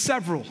name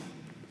several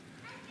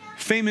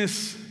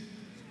famous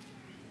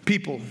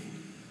people.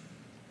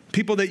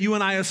 People that you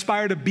and I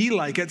aspire to be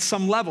like at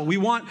some level. We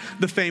want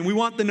the fame, we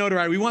want the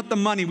notoriety, we want the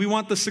money, we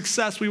want the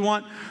success, we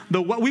want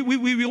the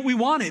we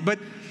want it. But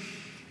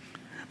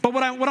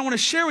what I want to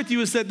share with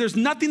you is that there's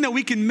nothing that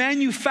we can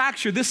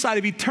manufacture this side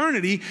of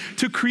eternity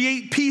to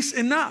create peace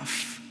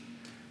enough.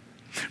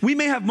 We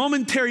may have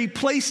momentary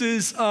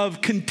places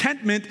of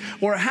contentment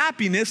or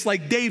happiness,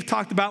 like Dave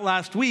talked about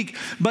last week,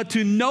 but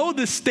to know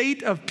the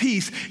state of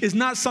peace is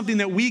not something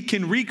that we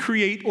can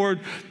recreate or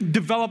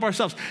develop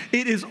ourselves.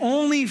 It is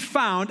only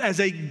found as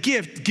a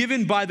gift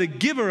given by the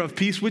giver of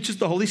peace, which is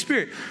the Holy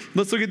Spirit.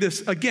 Let's look at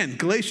this again.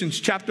 Galatians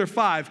chapter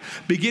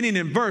 5, beginning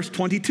in verse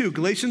 22.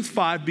 Galatians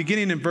 5,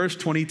 beginning in verse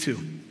 22.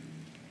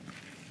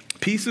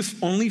 Peace is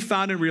only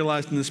found and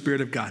realized in the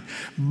Spirit of God.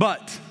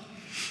 But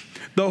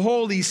the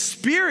Holy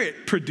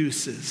Spirit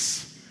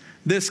produces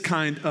this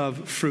kind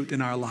of fruit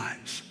in our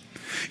lives.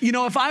 You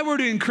know, if I were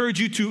to encourage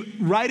you to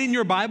write in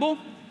your Bible,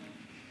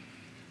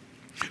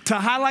 to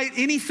highlight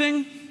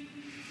anything,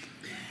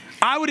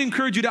 I would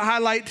encourage you to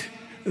highlight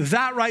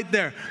that right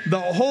there.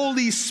 The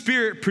Holy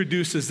Spirit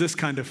produces this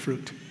kind of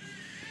fruit.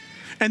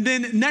 And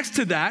then next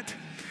to that,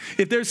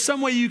 if there's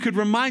some way you could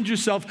remind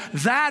yourself,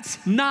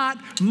 that's not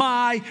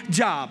my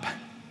job.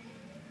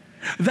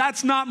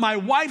 That's not my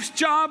wife's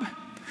job.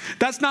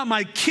 That's not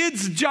my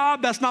kid's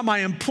job. That's not my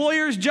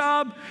employer's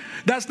job.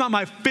 That's not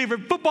my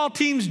favorite football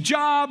team's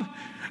job.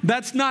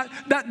 That's not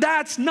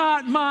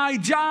my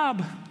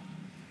job.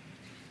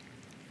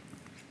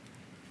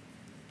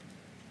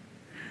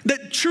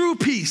 That true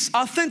peace,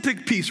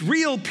 authentic peace,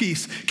 real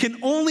peace can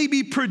only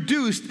be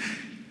produced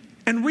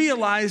and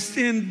realized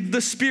in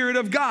the Spirit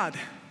of God.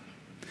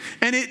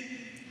 And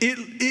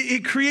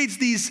it creates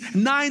these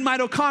 9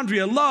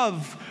 mitochondria: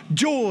 love,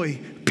 joy,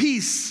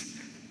 peace,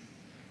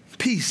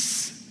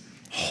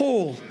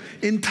 whole,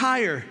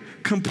 entire,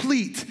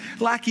 complete,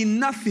 lacking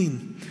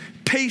nothing,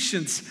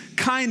 patience,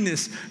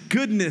 kindness,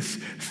 goodness,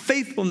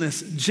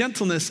 faithfulness,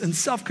 gentleness, and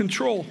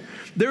self-control.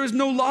 There is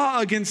no law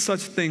against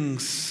such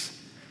things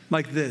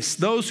like this.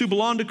 Those who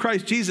belong to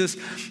Christ Jesus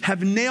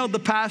have nailed the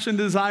passion and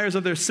desires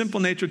of their sinful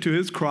nature to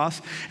his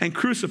cross and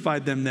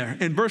crucified them there.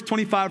 And verse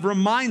 25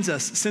 reminds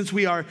us, since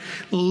we are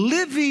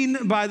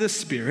living by the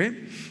Spirit,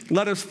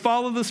 let us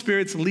follow the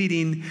Spirit's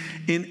leading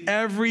in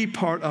every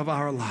part of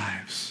our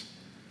lives.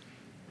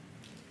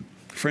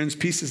 Friends,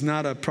 peace is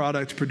not a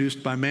product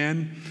produced by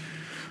man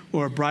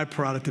or a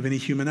byproduct of any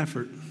human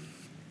effort.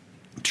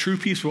 True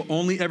peace will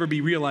only ever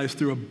be realized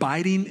through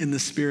abiding in the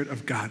Spirit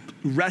of God,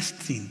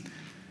 resting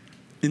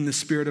in the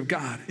Spirit of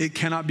God. It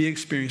cannot be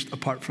experienced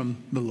apart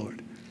from the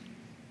Lord.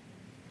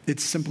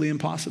 It's simply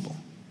impossible.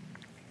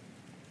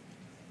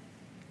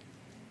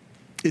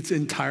 It's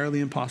entirely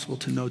impossible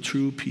to know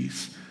true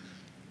peace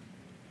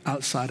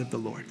outside of the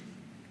Lord.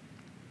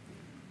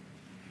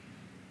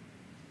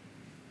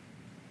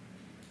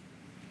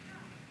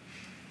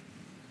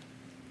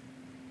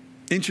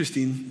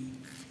 Interesting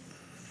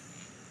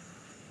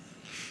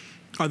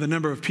are the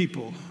number of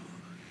people,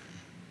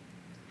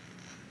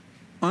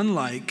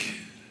 unlike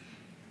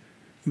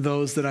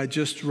those that I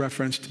just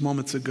referenced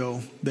moments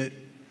ago, that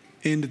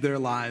end their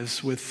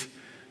lives with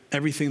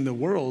everything the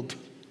world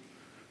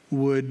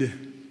would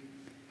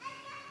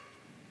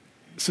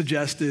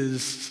suggest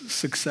is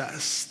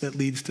success that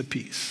leads to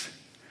peace,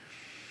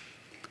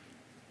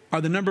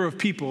 are the number of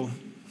people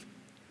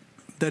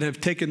that have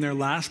taken their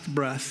last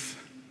breath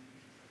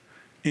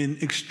in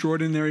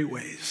extraordinary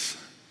ways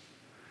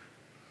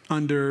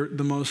under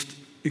the most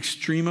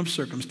extreme of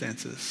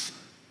circumstances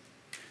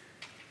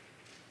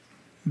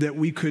that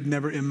we could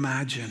never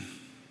imagine.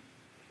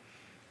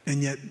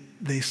 And yet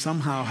they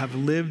somehow have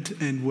lived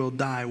and will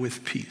die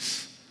with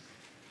peace.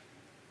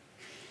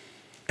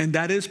 And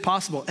that is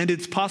possible. And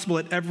it's possible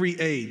at every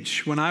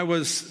age. When I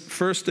was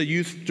first a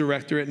youth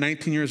director at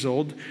 19 years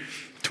old,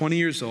 20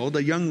 years old,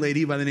 a young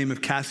lady by the name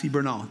of Cassie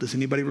Bernal. Does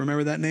anybody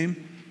remember that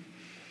name?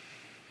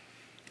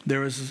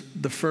 There was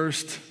the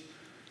first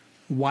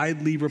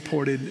widely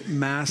reported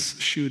mass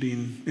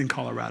shooting in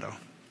Colorado.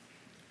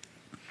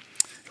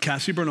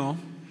 Cassie Bernal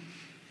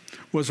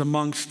was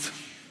amongst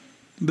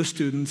the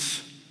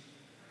students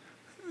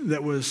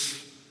that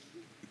was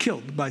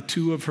killed by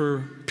 2 of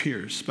her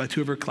peers, by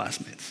 2 of her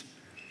classmates.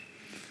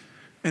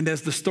 And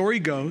as the story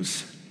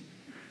goes,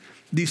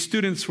 these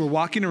students were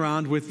walking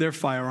around with their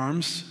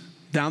firearms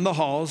down the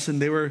halls,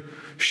 and they were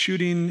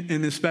shooting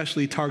and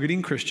especially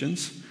targeting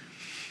Christians.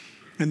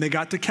 And they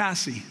got to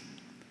Cassie,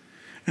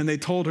 and they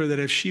told her that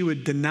if she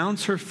would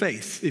denounce her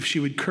faith, if she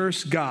would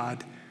curse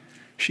God,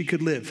 she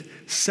could live.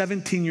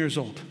 17 years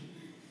old.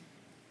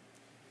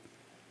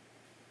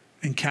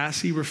 And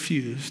Cassie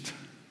refused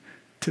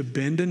to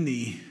bend a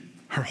knee,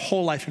 her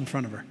whole life in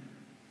front of her,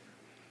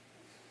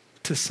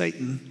 to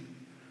Satan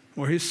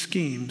or his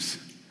schemes.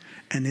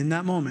 And in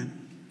that moment,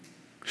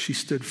 she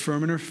stood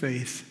firm in her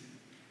faith,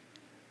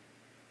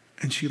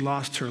 and she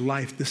lost her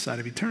life this side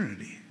of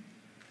eternity.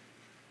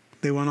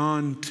 They went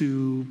on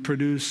to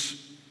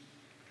produce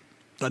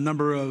a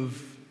number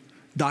of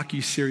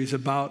docuseries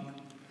about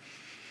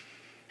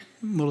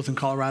Littleton,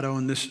 Colorado,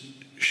 and this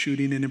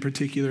shooting, and in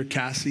particular,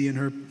 Cassie and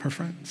her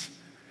friends.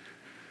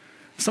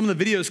 Some of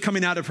the videos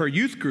coming out of her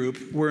youth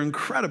group were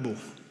incredible.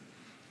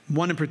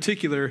 One in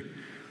particular,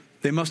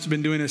 they must have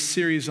been doing a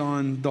series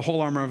on the whole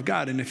armor of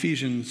God in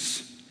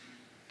Ephesians,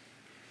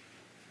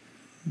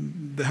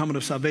 the helmet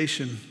of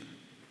salvation,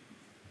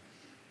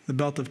 the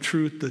belt of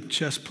truth, the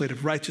chest plate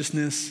of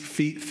righteousness,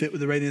 feet fit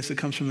with the readiness that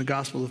comes from the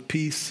gospel of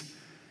peace,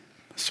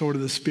 sword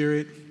of the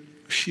Spirit,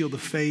 shield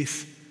of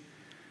faith.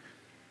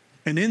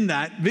 And in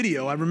that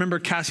video, I remember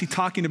Cassie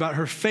talking about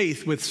her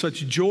faith with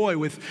such joy,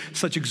 with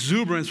such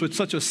exuberance, with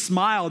such a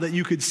smile that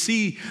you could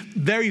see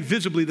very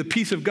visibly the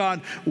peace of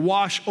God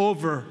wash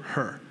over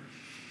her.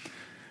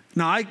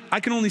 Now, I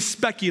can only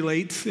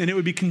speculate, and it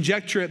would be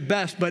conjecture at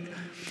best, but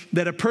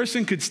that a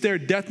person could stare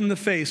death in the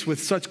face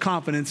with such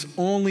confidence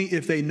only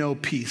if they know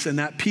peace. And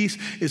that peace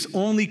is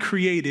only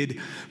created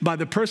by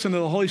the person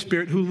of the Holy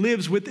Spirit who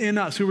lives within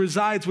us, who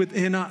resides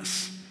within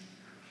us.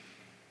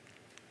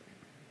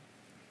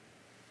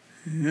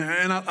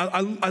 And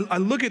I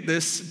look at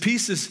this,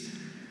 peace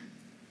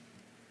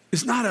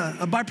is not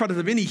a byproduct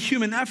of any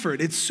human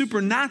effort. It's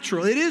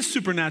supernatural. It is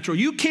supernatural.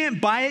 You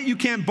can't buy it. You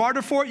can't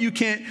barter for it. You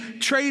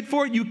can't trade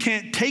for it. You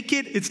can't take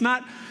it. It's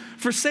not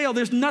for sale.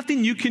 There's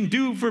nothing you can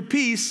do for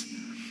peace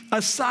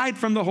aside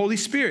from the Holy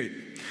Spirit.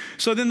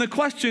 So then the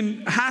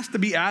question has to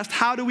be asked,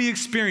 how do we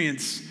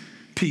experience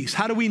peace?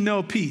 How do we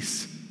know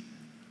peace?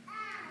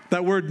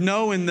 That word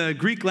know in the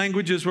Greek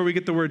language is where we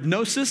get the word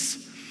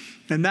gnosis.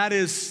 And that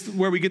is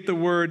where we get the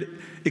word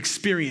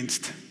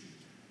experienced.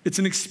 It's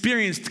an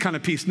experienced kind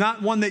of peace,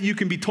 not one that you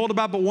can be told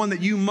about, but one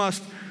that you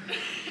must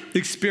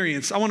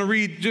experience. I want to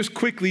read just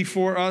quickly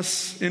for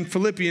us in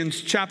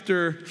Philippians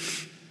chapter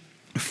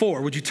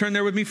 4. Would you turn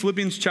there with me?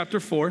 Philippians chapter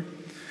 4.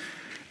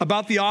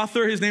 About the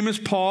author, his name is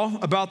Paul.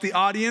 About the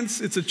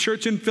audience, it's a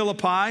church in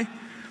Philippi.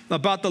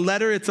 About the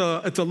letter, it's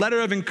a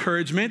letter of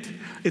encouragement.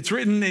 It's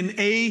written in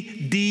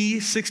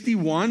AD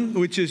 61,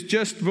 which is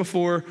just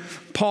before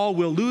Paul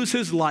will lose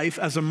his life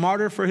as a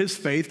martyr for his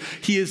faith.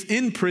 He is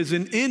in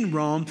prison in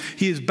Rome.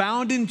 He is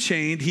bound and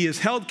chained. He is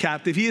held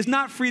captive. He is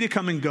not free to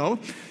come and go.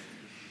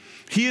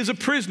 He is a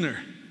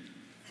prisoner.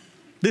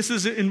 This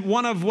is in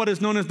one of what is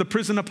known as the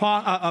prison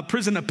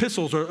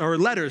epistles or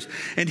letters.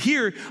 And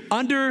here,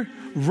 under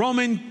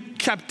Roman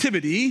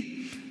captivity,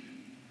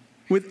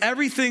 with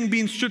everything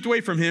being stripped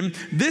away from him,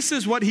 this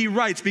is what he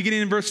writes,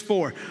 beginning in verse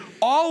 4.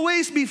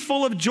 Always be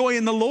full of joy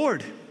in the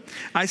Lord.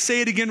 I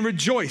say it again,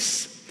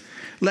 rejoice.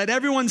 Let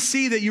everyone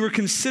see that you are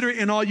considerate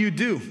in all you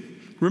do.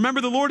 Remember,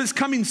 the Lord is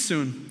coming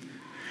soon.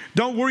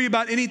 Don't worry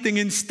about anything.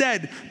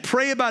 Instead,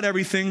 pray about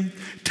everything.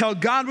 Tell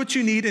God what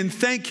you need and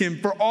thank him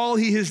for all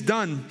he has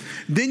done.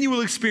 Then you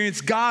will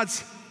experience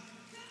God's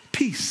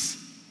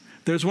peace.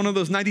 There's one of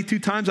those 92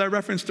 times I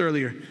referenced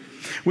earlier,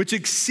 which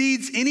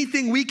exceeds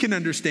anything we can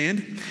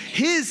understand.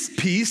 His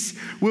peace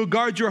will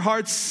guard your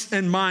hearts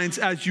and minds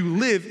as you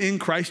live in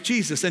Christ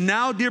Jesus. And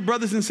now, dear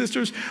brothers and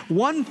sisters,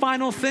 one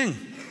final thing.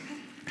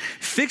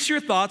 Fix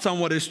your thoughts on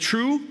what is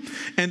true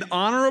and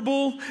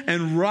honorable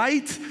and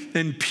right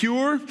and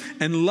pure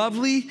and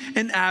lovely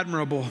and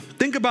admirable.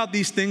 Think about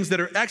these things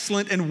that are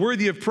excellent and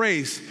worthy of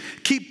praise.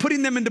 Keep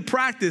putting them into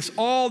practice,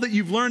 all that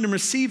you've learned and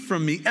received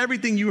from me,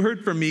 everything you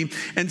heard from me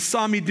and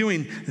saw me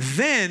doing.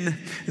 Then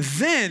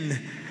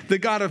the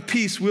God of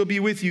peace will be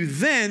with you.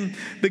 Then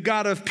the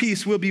God of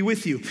peace will be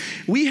with you.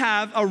 We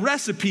have a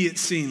recipe, it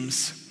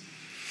seems.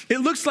 It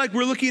looks like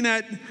we're looking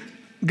at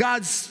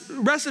God's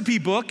recipe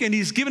book, and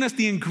he's given us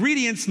the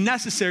ingredients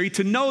necessary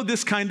to know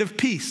this kind of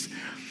peace.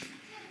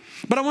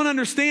 But I want to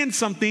understand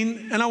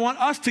something, and I want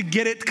us to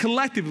get it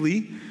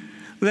collectively,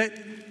 that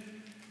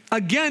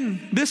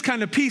again, this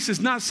kind of peace is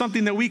not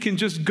something that we can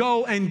just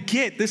go and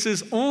get. This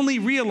is only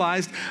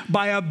realized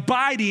by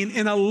abiding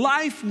in a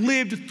life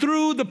lived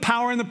through the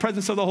power and the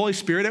presence of the Holy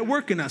Spirit at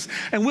work in us.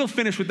 And we'll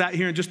finish with that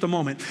here in just a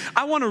moment.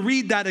 I want to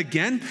read that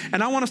again,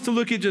 and I want us to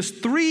look at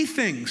just three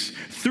things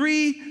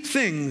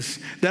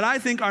that I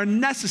think are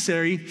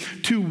necessary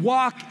to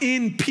walk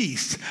in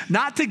peace.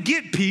 Not to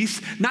get peace,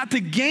 not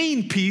to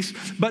gain peace,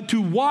 but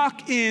to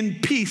walk in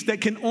peace that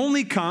can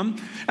only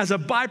come as a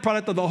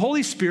byproduct of the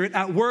Holy Spirit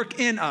at work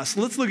in us.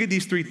 Let's look at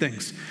these three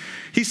things.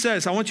 He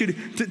says, I want you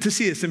to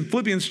see this in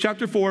Philippians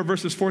chapter 4,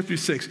 verses 4 through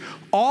 6.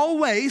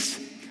 Always,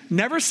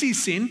 never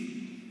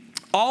ceasing,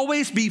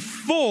 always be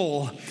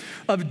full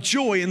of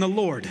joy in the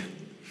Lord.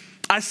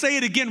 I say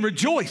it again,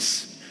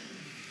 rejoice.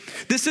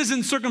 This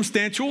isn't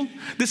circumstantial.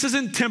 This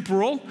isn't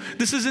temporal.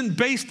 This isn't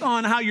based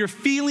on how you're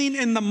feeling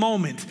in the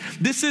moment.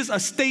 This is a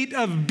state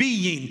of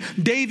being.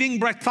 Dave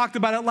Ingbrecht talked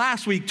about it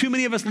last week. Too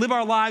many of us live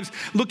our lives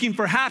looking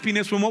for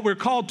happiness when what we're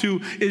called to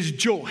is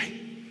joy.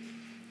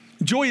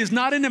 Joy is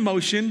not an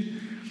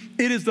emotion.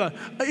 It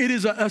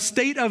is a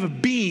state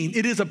of being.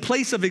 It is a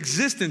place of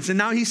existence. And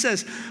now he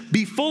says,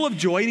 be full of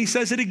joy. And he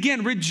says it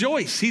again,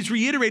 rejoice. He's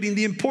reiterating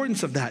the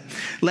importance of that.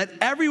 Let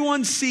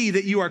everyone see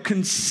that you are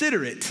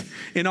considerate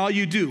in all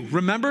you do.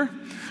 Remember,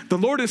 the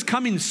Lord is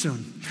coming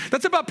soon.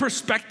 That's about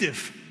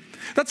perspective.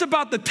 That's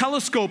about the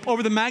telescope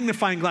over the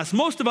magnifying glass.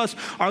 Most of us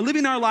are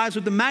living our lives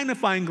with the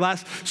magnifying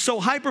glass so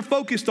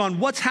hyper-focused on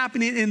what's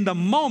happening in the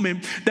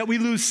moment that we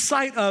lose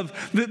sight of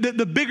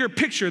the bigger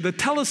picture, the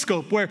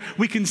telescope, where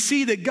we can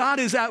see that God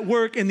is at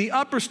work in the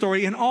upper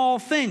story in all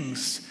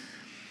things.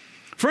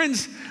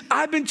 Friends,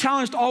 I've been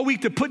challenged all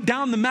week to put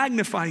down the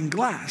magnifying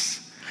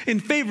glass in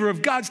favor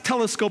of God's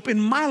telescope in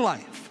my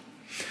life.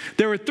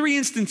 There were 3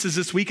 instances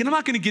this week, and I'm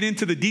not going to get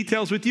into the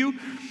details with you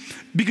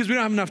because we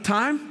don't have enough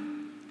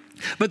time,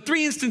 but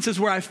 3 instances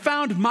where I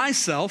found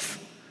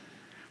myself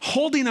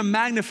holding a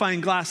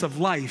magnifying glass of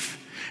life,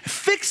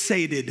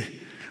 fixated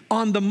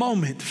on the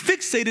moment,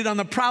 fixated on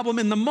the problem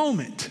in the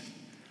moment.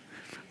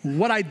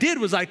 What I did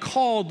was I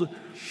called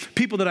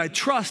people that I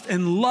trust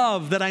and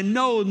love, that I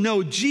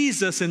know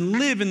Jesus and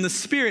live in the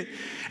Spirit.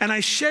 And I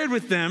shared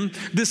with them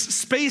this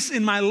space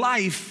in my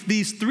life,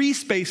 these 3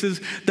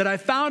 spaces that I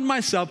found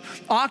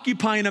myself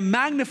occupying a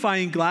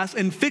magnifying glass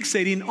and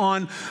fixating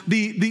on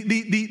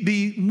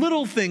the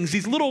little things,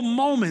 these little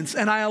moments.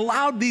 And I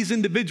allowed these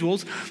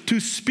individuals to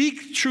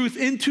speak truth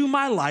into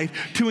my life,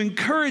 to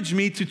encourage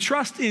me to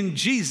trust in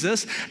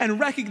Jesus and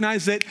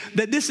recognize that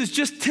this is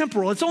just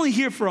temporal. It's only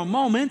here for a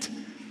moment.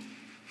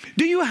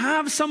 Do you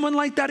have someone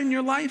like that in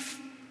your life?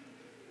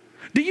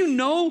 Do you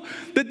know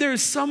that there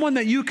is someone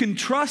that you can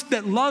trust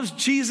that loves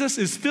Jesus,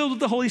 is filled with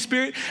the Holy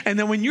Spirit, and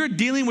that when you're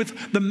dealing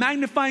with the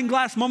magnifying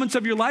glass moments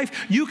of your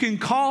life, you can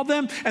call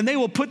them and they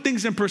will put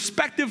things in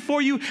perspective for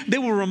you. They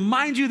will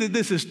remind you that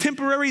this is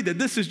temporary, that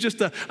this is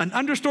just an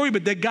understory,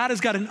 but that God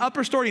has got an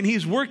upper story and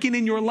He's working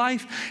in your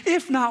life.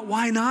 If not,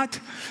 why not?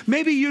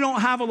 Maybe you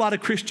don't have a lot of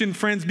Christian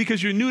friends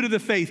because you're new to the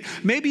faith.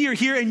 Maybe you're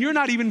here and you're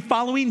not even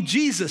following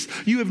Jesus.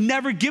 You have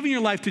never given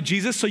your life to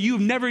Jesus, so you've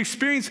never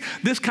experienced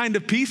this kind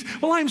of peace.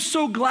 Well, I'm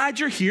so glad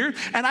you're here,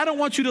 and I don't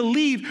want you to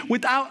leave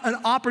without an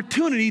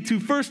opportunity to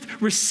first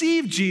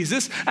receive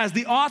Jesus as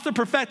the author,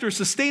 perfecter,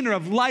 sustainer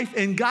of life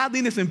and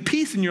godliness and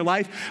peace in your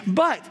life.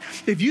 But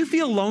if you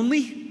feel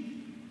lonely,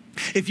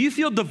 if you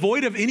feel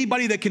devoid of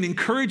anybody that can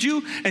encourage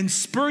you and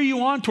spur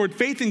you on toward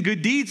faith and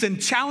good deeds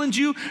and challenge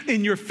you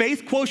in your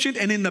faith quotient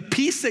and in the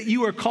peace that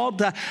you are called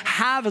to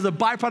have as a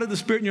byproduct of the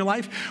Spirit in your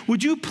life,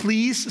 would you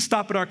please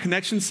stop at our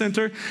Connection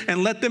Center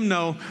and let them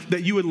know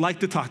that you would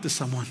like to talk to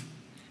someone?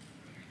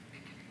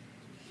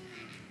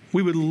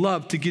 We would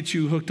love to get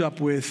you hooked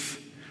up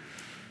with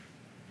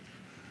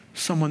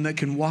someone that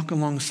can walk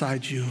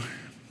alongside you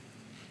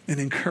and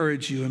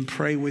encourage you and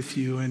pray with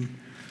you and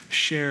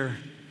share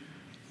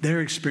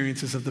their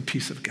experiences of the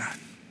peace of God.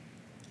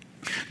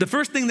 The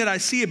first thing that I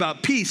see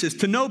about peace is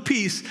to know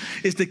peace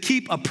is to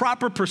keep a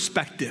proper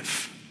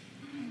perspective.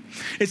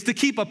 It's to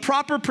keep a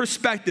proper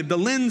perspective, the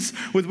lens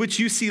with which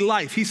you see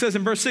life. He says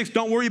in verse 6,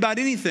 don't worry about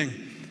anything.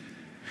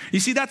 You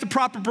see, that's a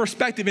proper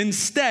perspective.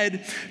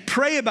 Instead,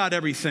 pray about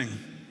everything.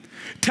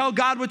 Tell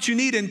God what you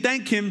need and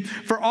thank Him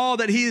for all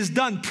that He has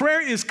done. Prayer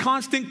is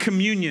constant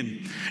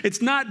communion.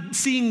 It's not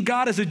seeing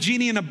God as a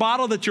genie in a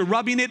bottle that you're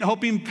rubbing it,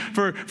 hoping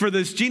for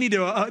this genie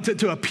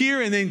to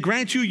appear and then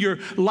grant you your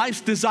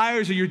life's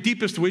desires or your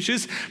deepest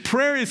wishes.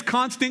 Prayer is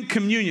constant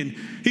communion.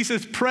 He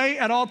says, pray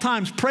at all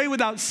times. Pray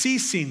without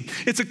ceasing.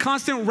 It's a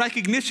constant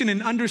recognition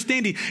and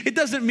understanding. It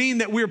doesn't mean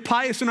that we're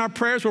pious in our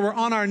prayers where we're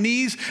on our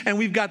knees and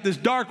we've got this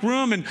dark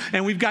room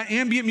and we've got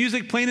ambient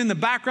music playing in the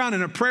background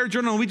and a prayer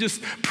journal and we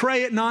just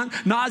pray at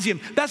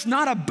nauseum. That's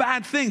not a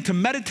bad thing, to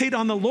meditate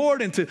on the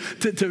Lord and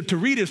to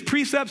read His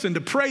precepts and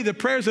to pray the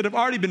prayers that have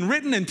already been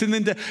written and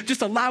then to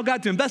just allow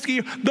God to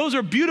investigate you. Those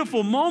are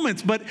beautiful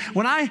moments. But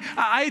when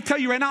I tell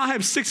you right now, I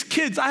have 6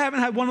 kids. I haven't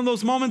had one of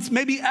those moments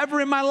maybe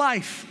ever in my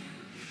life.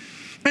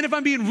 And if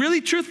I'm being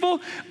really truthful,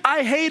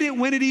 I hate it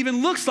when it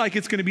even looks like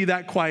it's going to be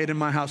that quiet in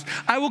my house.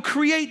 I will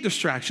create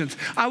distractions.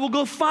 I will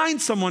go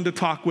find someone to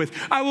talk with.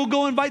 I will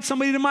go invite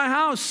somebody to my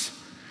house.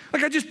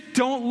 Like, I just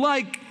don't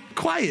like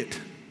quiet.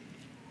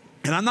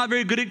 And I'm not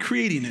very good at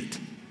creating it.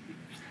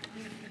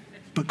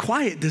 But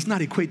quiet does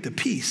not equate to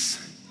peace.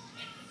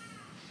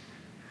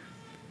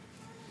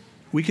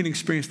 We can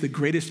experience the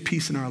greatest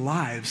peace in our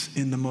lives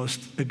in the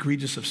most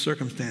egregious of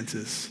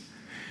circumstances.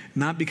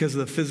 Not because of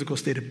the physical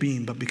state of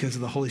being, but because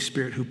of the Holy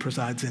Spirit who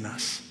presides in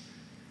us.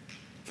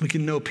 We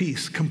can know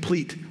peace,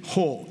 complete,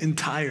 whole,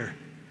 entire,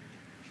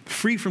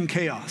 free from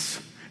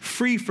chaos,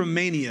 free from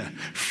mania,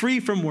 free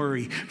from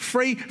worry,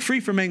 free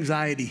from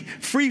anxiety,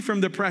 free from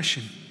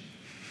depression.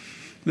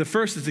 The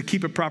first is to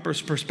keep a proper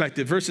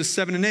perspective. Verses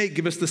 7 and 8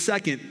 give us the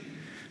second.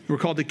 We're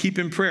called to keep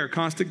in prayer,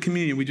 constant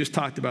communion. We just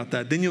talked about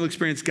that. Then you'll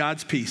experience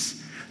God's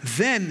peace.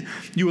 Then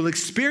you will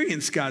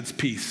experience God's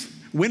peace.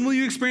 When will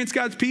you experience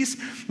God's peace?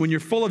 When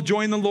you're full of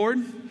joy in the Lord.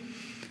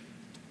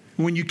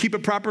 When you keep a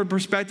proper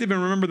perspective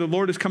and remember the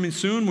Lord is coming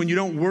soon. When you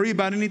don't worry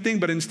about anything,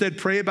 but instead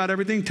pray about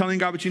everything, telling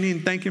God what you need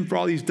and thank Him for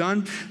all He's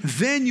done.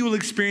 Then you will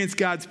experience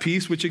God's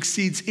peace, which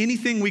exceeds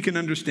anything we can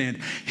understand.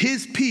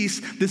 His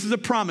peace, this is a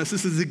promise,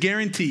 this is a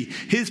guarantee.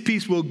 His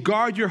peace will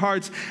guard your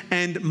hearts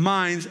and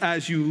minds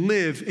as you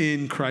live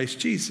in Christ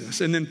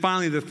Jesus. And then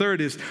finally, the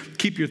third is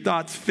keep your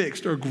thoughts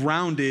fixed or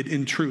grounded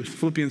in truth.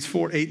 Philippians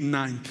 4, 8, and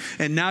 9.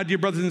 And now, dear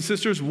brothers and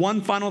sisters,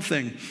 one final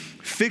thing.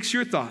 Fix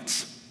your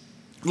thoughts.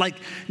 Like,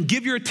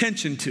 give your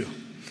attention to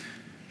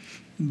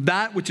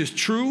that which is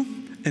true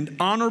and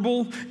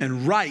honorable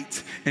and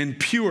right and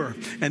pure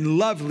and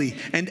lovely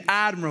and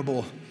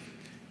admirable.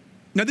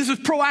 Now, this is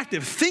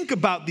proactive. Think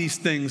about these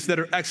things that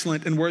are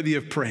excellent and worthy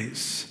of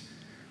praise.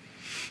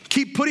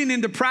 Keep putting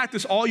into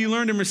practice all you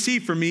learned and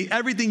received from me,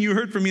 everything you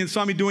heard from me and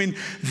saw me doing.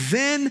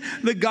 Then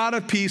the God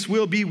of peace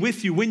will be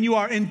with you. When you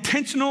are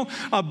intentional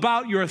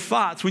about your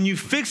thoughts, when you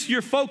fix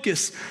your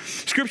focus,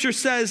 Scripture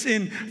says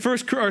in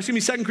 2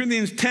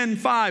 Corinthians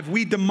 10:5,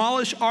 we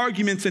demolish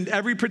arguments and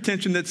every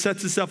pretension that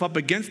sets itself up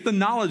against the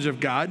knowledge of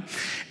God,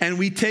 and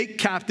we take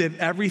captive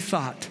every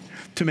thought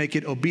to make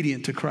it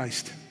obedient to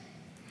Christ.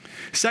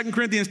 2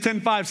 Corinthians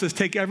 10:5 says,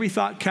 take every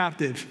thought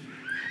captive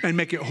and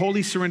make it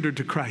wholly surrendered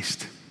to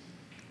Christ.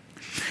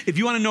 If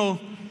you want to know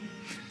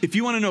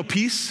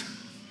peace,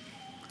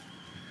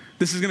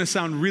 this is going to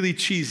sound really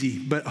cheesy,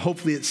 but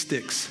hopefully it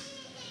sticks.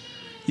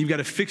 You've got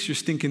to fix your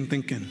stinking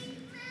thinking.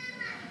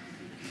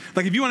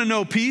 Like if you want to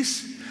know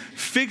peace,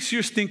 fix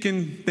your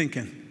stinking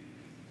thinking.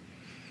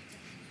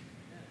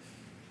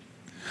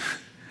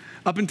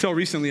 Up until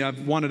recently,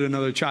 I've wanted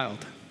another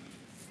child.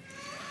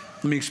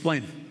 Let me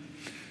explain.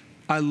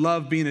 I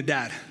love being a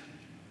dad.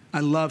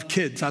 I love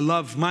kids. I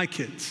love my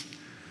kids.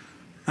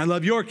 I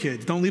love your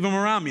kids. Don't leave them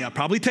around me. I'll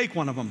probably take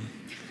one of them.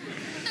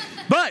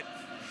 But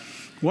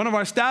one of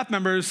our staff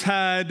members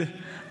had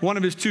one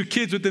of his 2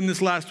 kids within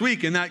this last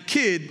week, and that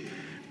kid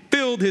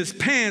filled his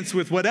pants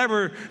with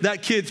whatever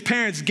that kid's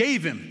parents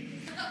gave him.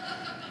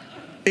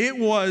 It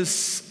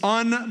was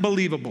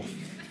unbelievable.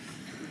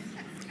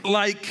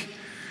 Like,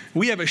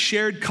 we have a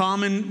shared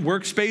common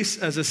workspace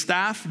as a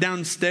staff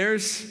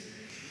downstairs,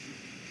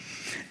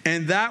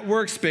 and that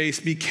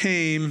workspace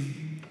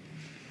became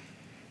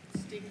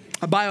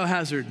a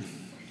biohazard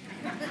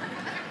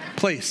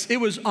place. It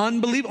was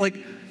unbelievable.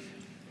 Like,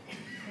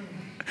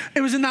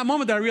 it was in that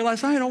moment that I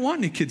realized I don't want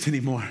any kids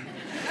anymore.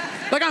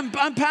 Like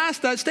I'm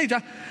past that stage.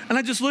 And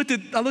I just looked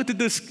at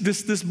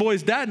this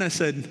boy's dad and I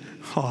said,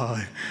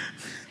 oh,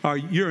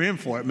 you're in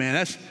for it,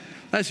 man.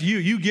 That's you.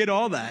 You get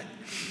all that.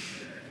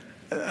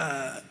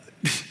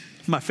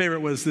 My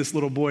favorite was this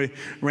little boy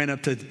ran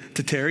up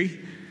to Terry.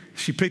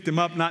 She picked him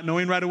up not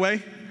knowing right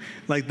away.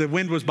 Like the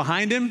wind was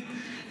behind him.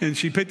 And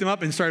she picked him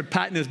up and started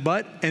patting his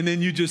butt. And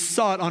then you just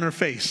saw it on her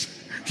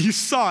face. You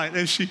saw it.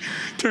 And she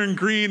turned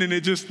green and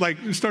it just like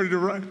started to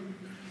run.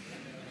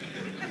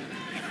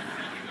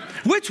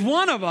 Which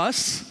one of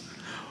us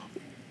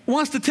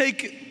wants to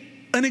take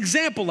an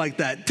example like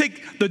that?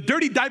 Take the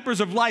dirty diapers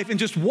of life and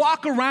just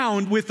walk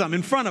around with them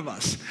in front of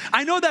us.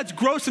 I know that's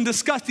gross and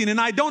disgusting,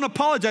 and I don't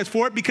apologize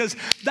for it because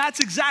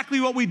that's exactly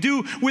what we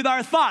do with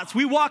our thoughts.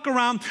 We walk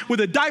around with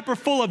a diaper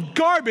full of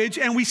garbage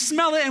and we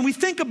smell it and we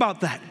think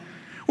about that.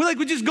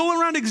 We just go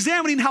around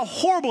examining how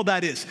horrible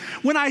that is.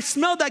 When I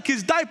smelled that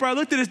kid's diaper, I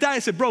looked at his dad, I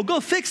said, bro, go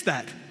fix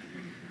that.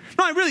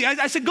 No,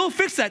 I said, go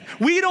fix that.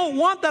 We don't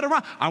want that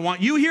around. I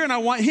want you here and I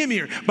want him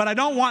here, but I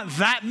don't want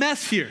that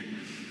mess here.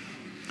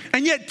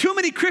 And yet too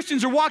many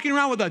Christians are walking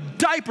around with a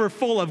diaper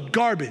full of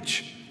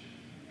garbage.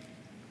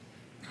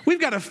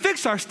 We've got to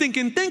fix our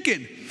stinking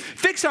thinking.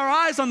 Fix our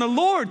eyes on the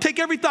Lord. Take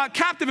every thought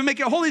captive and make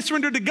it wholly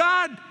surrendered to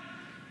God.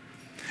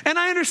 And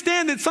I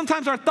understand that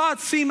sometimes our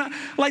thoughts seem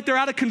like they're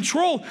out of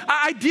control.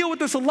 I deal with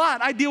this a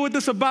lot. I deal with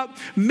this about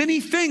many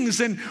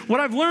things. And what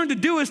I've learned to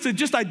do is to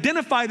just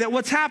identify that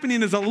what's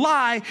happening is a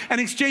lie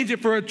and exchange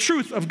it for a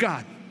truth of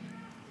God.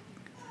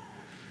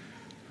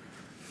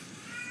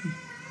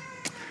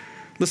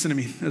 Listen to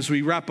me. As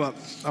we wrap up,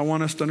 I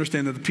want us to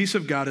understand that the peace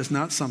of God is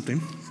not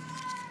something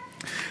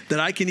that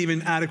I can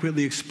even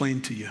adequately explain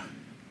to you.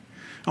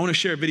 I want to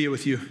share a video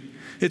with you.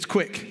 It's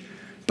quick,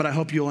 but I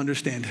hope you'll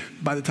understand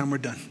by the time we're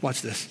done.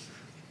 Watch this.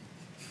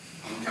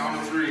 On the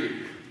count of 3.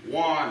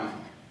 1,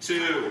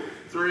 2,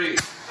 3.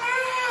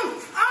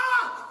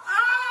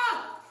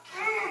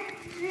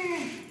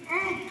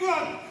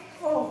 God.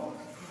 Oh.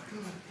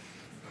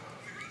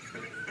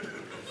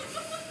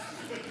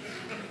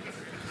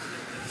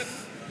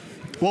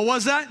 What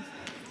was that?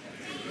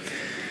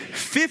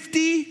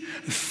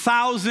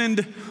 50,000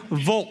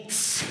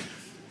 volts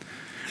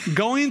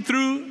going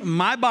through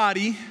my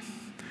body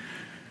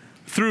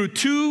through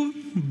 2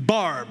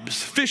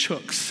 barbs, fish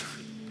hooks,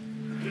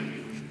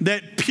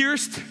 that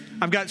pierced.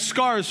 I've got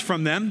scars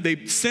from them.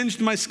 They singed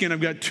my skin.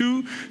 I've got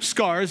 2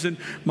 scars in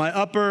my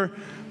upper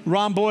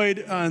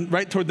rhomboid,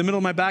 right toward the middle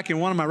of my back,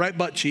 and one on my right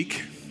butt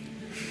cheek.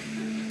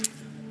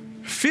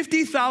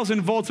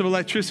 50,000 volts of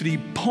electricity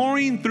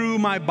pouring through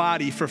my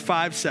body for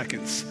 5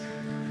 seconds,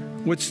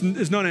 which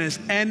is known as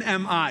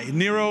NMI,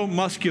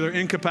 neuromuscular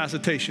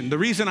incapacitation. The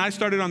reason I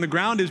started on the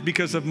ground is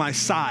because of my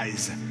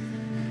size.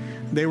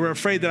 They were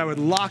afraid that I would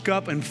lock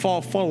up and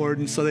fall forward,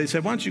 and so they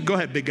said, why don't you go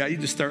ahead, big guy, you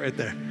just start right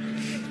there.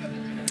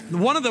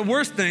 One of the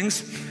worst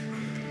things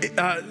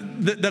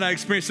that I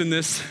experienced in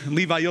this,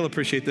 Levi, you'll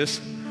appreciate this,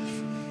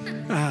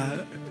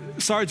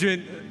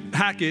 Sergeant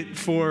Hackett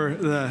for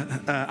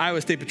the Iowa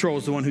State Patrol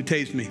is the one who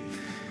tased me.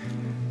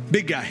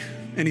 Big guy.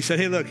 And he said,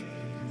 hey, look.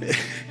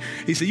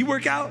 He said, you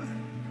work out?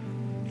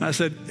 I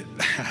said,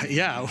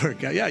 yeah, I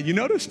work out. Yeah, you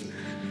noticed?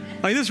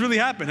 Like, this really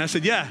happened. I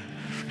said, yeah.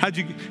 How'd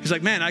you? He's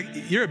like,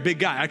 man, you're a big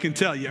guy. I can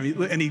tell you. I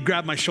mean, and he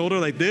grabbed my shoulder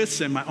like this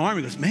and my arm.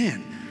 He goes,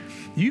 man,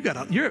 you got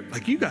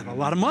a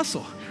lot of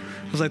muscle.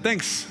 I was like,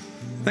 thanks,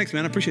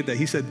 man. I appreciate that.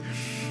 He said,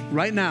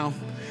 right now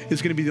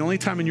is going to be the only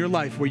time in your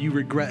life where you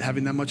regret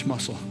having that much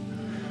muscle.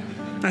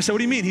 And I said, what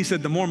do you mean? He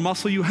said, the more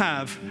muscle you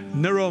have,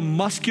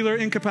 neuromuscular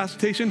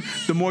incapacitation,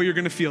 the more you're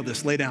going to feel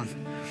this. Lay down.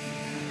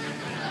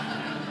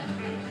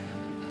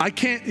 I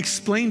can't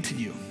explain to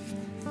you.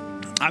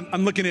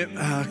 I'm looking at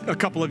a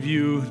couple of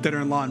you that are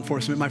in law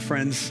enforcement, my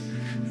friends,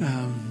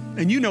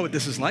 and you know what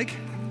this is like.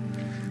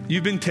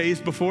 You've been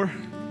tased before.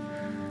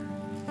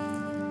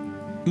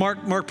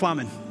 Mark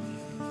Plowman,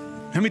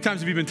 how many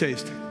times have you been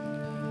tased?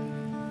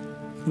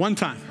 One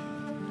time.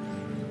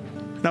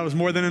 That was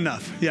more than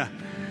enough, yeah.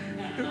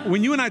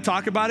 When you and I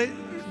talk about it,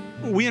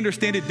 we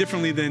understand it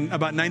differently than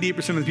about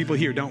 98% of the people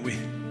here, don't we?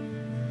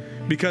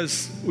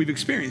 Because we've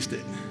experienced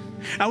it.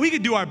 Now we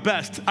could do our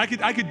best. I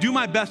could do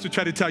my best to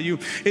try to tell you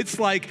it's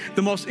like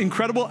the most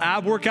incredible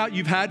ab workout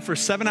you've had for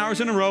 7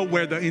 hours in a row,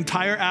 where the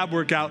entire ab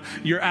workout,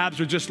 your abs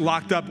are just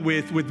locked up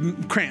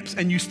with cramps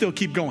and you still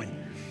keep going.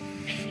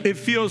 It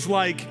feels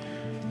like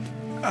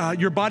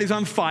your body's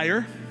on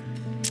fire.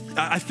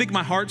 I think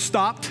my heart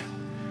stopped.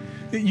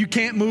 You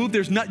can't move.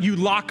 You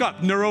lock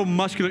up,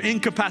 neuromuscular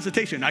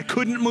incapacitation. I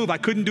couldn't move. I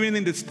couldn't do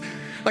anything.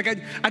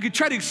 I could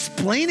try to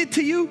explain it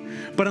to you,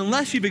 but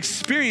unless you've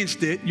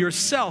experienced it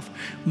yourself,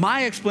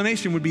 my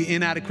explanation would be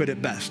inadequate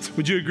at best.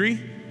 Would you agree?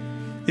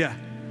 Yeah.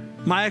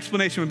 My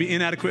explanation would be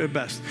inadequate at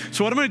best.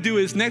 So what I'm going to do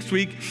is next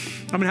week,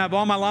 I'm going to have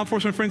all my law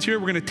enforcement friends here.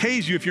 We're going to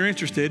tase you if you're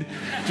interested,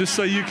 just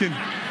so you can,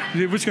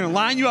 we're just going to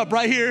line you up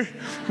right here.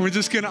 We're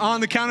just going to,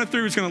 on the count of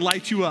 3, we're just going to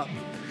light you up.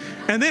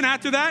 And then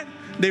after that,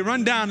 they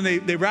run down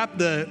and they wrap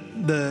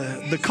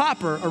the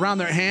copper around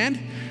their hand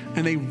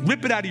and they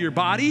rip it out of your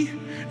body,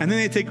 and then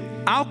they take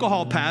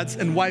alcohol pads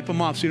and wipe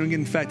them off so you don't get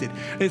infected.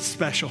 It's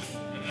special.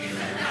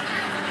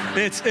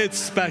 It's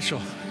special.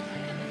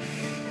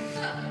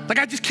 Like,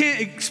 I just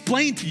can't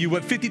explain to you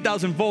what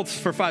 50,000 volts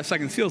for 5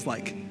 seconds feels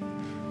like.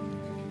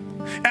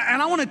 And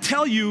I want to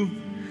tell you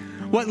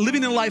what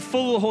living a life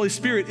full of the Holy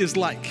Spirit is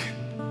like.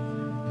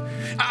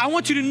 I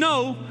want you to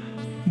know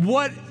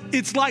what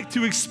it's like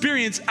to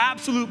experience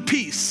absolute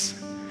peace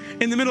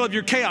in the middle of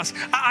your chaos.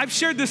 I've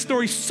shared this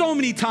story so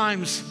many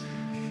times,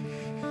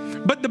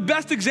 but the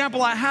best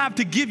example I have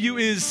to give you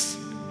is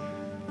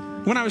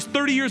when I was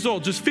 30 years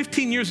old, just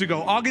 15 years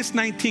ago, August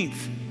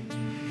 19th,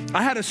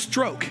 I had a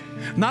stroke,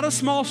 not a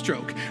small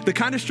stroke, the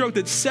kind of stroke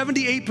that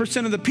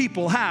 78% of the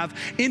people have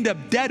end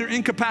up dead or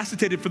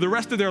incapacitated for the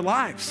rest of their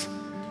lives.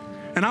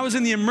 And I was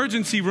in the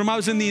emergency room. I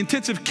was in the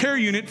intensive care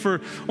unit for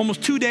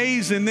almost 2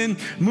 days, and then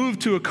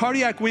moved to a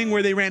cardiac wing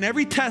where they ran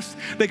every test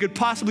they could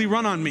possibly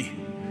run on me.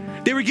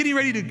 They were getting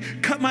ready to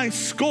cut my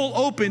skull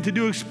open to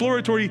do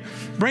exploratory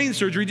brain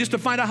surgery just to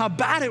find out how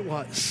bad it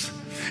was.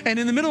 And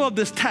in the middle of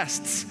this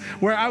tests,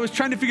 where I was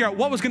trying to figure out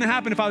what was going to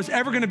happen if I was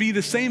ever going to be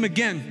the same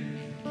again,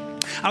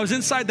 I was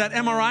inside that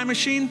MRI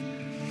machine,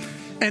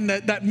 and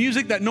that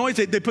music, that noise,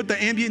 they put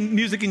the ambient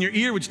music in your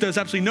ear, which does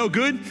absolutely no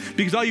good,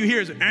 because all you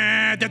hear is,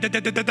 and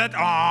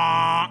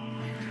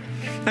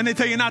they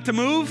tell you not to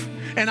move.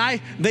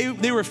 And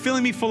they were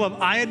filling me full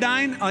of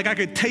iodine, like I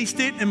could taste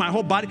it in my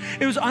whole body.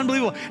 It was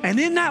unbelievable. And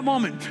in that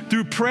moment,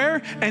 through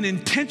prayer and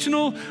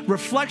intentional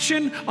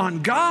reflection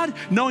on God,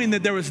 knowing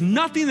that there was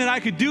nothing that I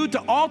could do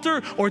to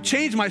alter or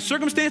change my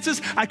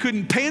circumstances, I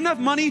couldn't pay enough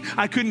money,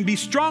 I couldn't be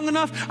strong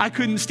enough, I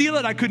couldn't steal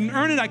it, I couldn't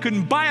earn it, I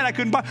couldn't buy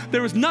it,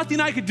 there was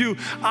nothing I could do.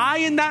 I,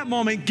 in that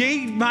moment,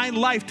 gave my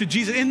life to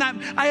Jesus.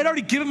 I had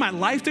already given my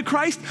life to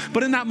Christ,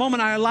 but in that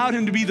moment, I allowed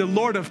him to be the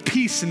Lord of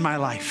peace in my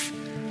life.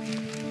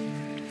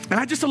 And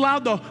I just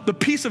allowed the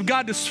peace of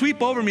God to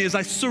sweep over me as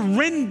I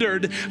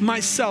surrendered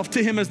myself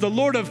to him as the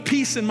Lord of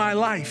peace in my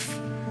life.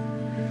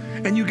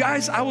 And you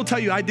guys, I will tell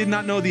you, I did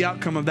not know the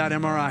outcome of that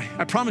MRI.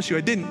 I promise you,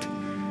 I didn't.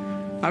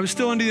 I was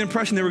still under the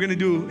impression they were going to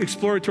do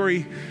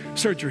exploratory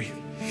surgery.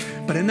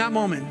 But in that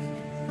moment,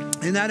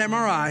 in that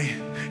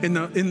MRI,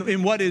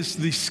 in what is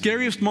the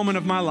scariest moment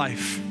of my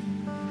life,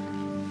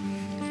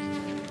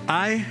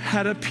 I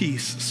had a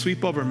peace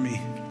sweep over me.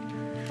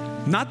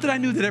 Not that I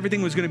knew that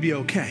everything was going to be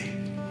okay,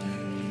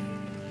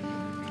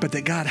 but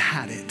that God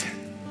had it.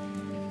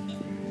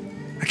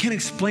 I can't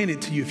explain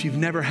it to you if you've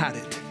never had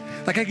it.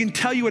 Like, I can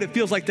tell you what it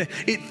feels like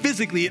it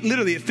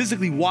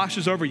physically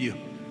washes over you.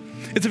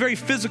 It's a very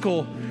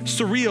physical,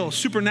 surreal,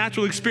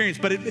 supernatural experience,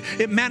 but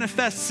it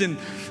manifests in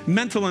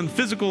mental and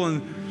physical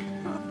and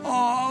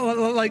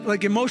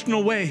like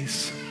emotional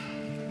ways.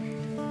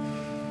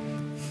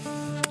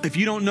 If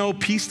you don't know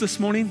peace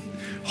this morning,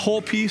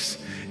 whole peace,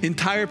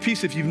 entire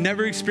peace, if you've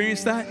never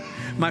experienced that,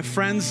 my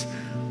friends,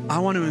 I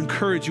want to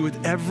encourage you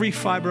with every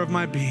fiber of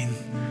my being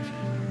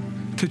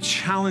to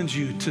challenge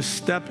you to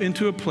step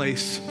into a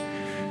place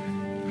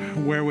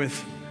where,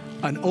 with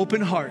an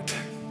open heart,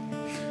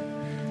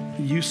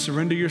 you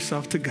surrender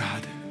yourself to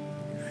God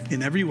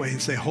in every way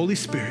and say, Holy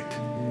Spirit,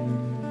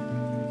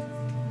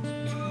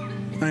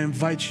 I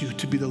invite you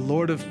to be the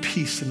Lord of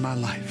peace in my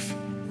life.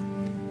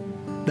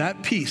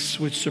 That peace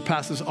which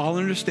surpasses all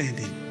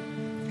understanding.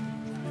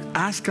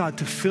 Ask God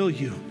to fill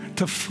you,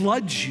 to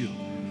flood you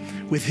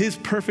with his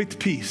perfect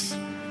peace,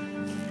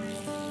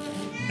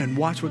 and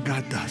watch what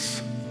God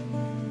does.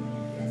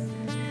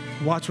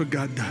 Watch what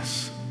God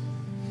does.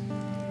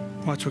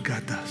 Watch what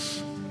God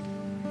does.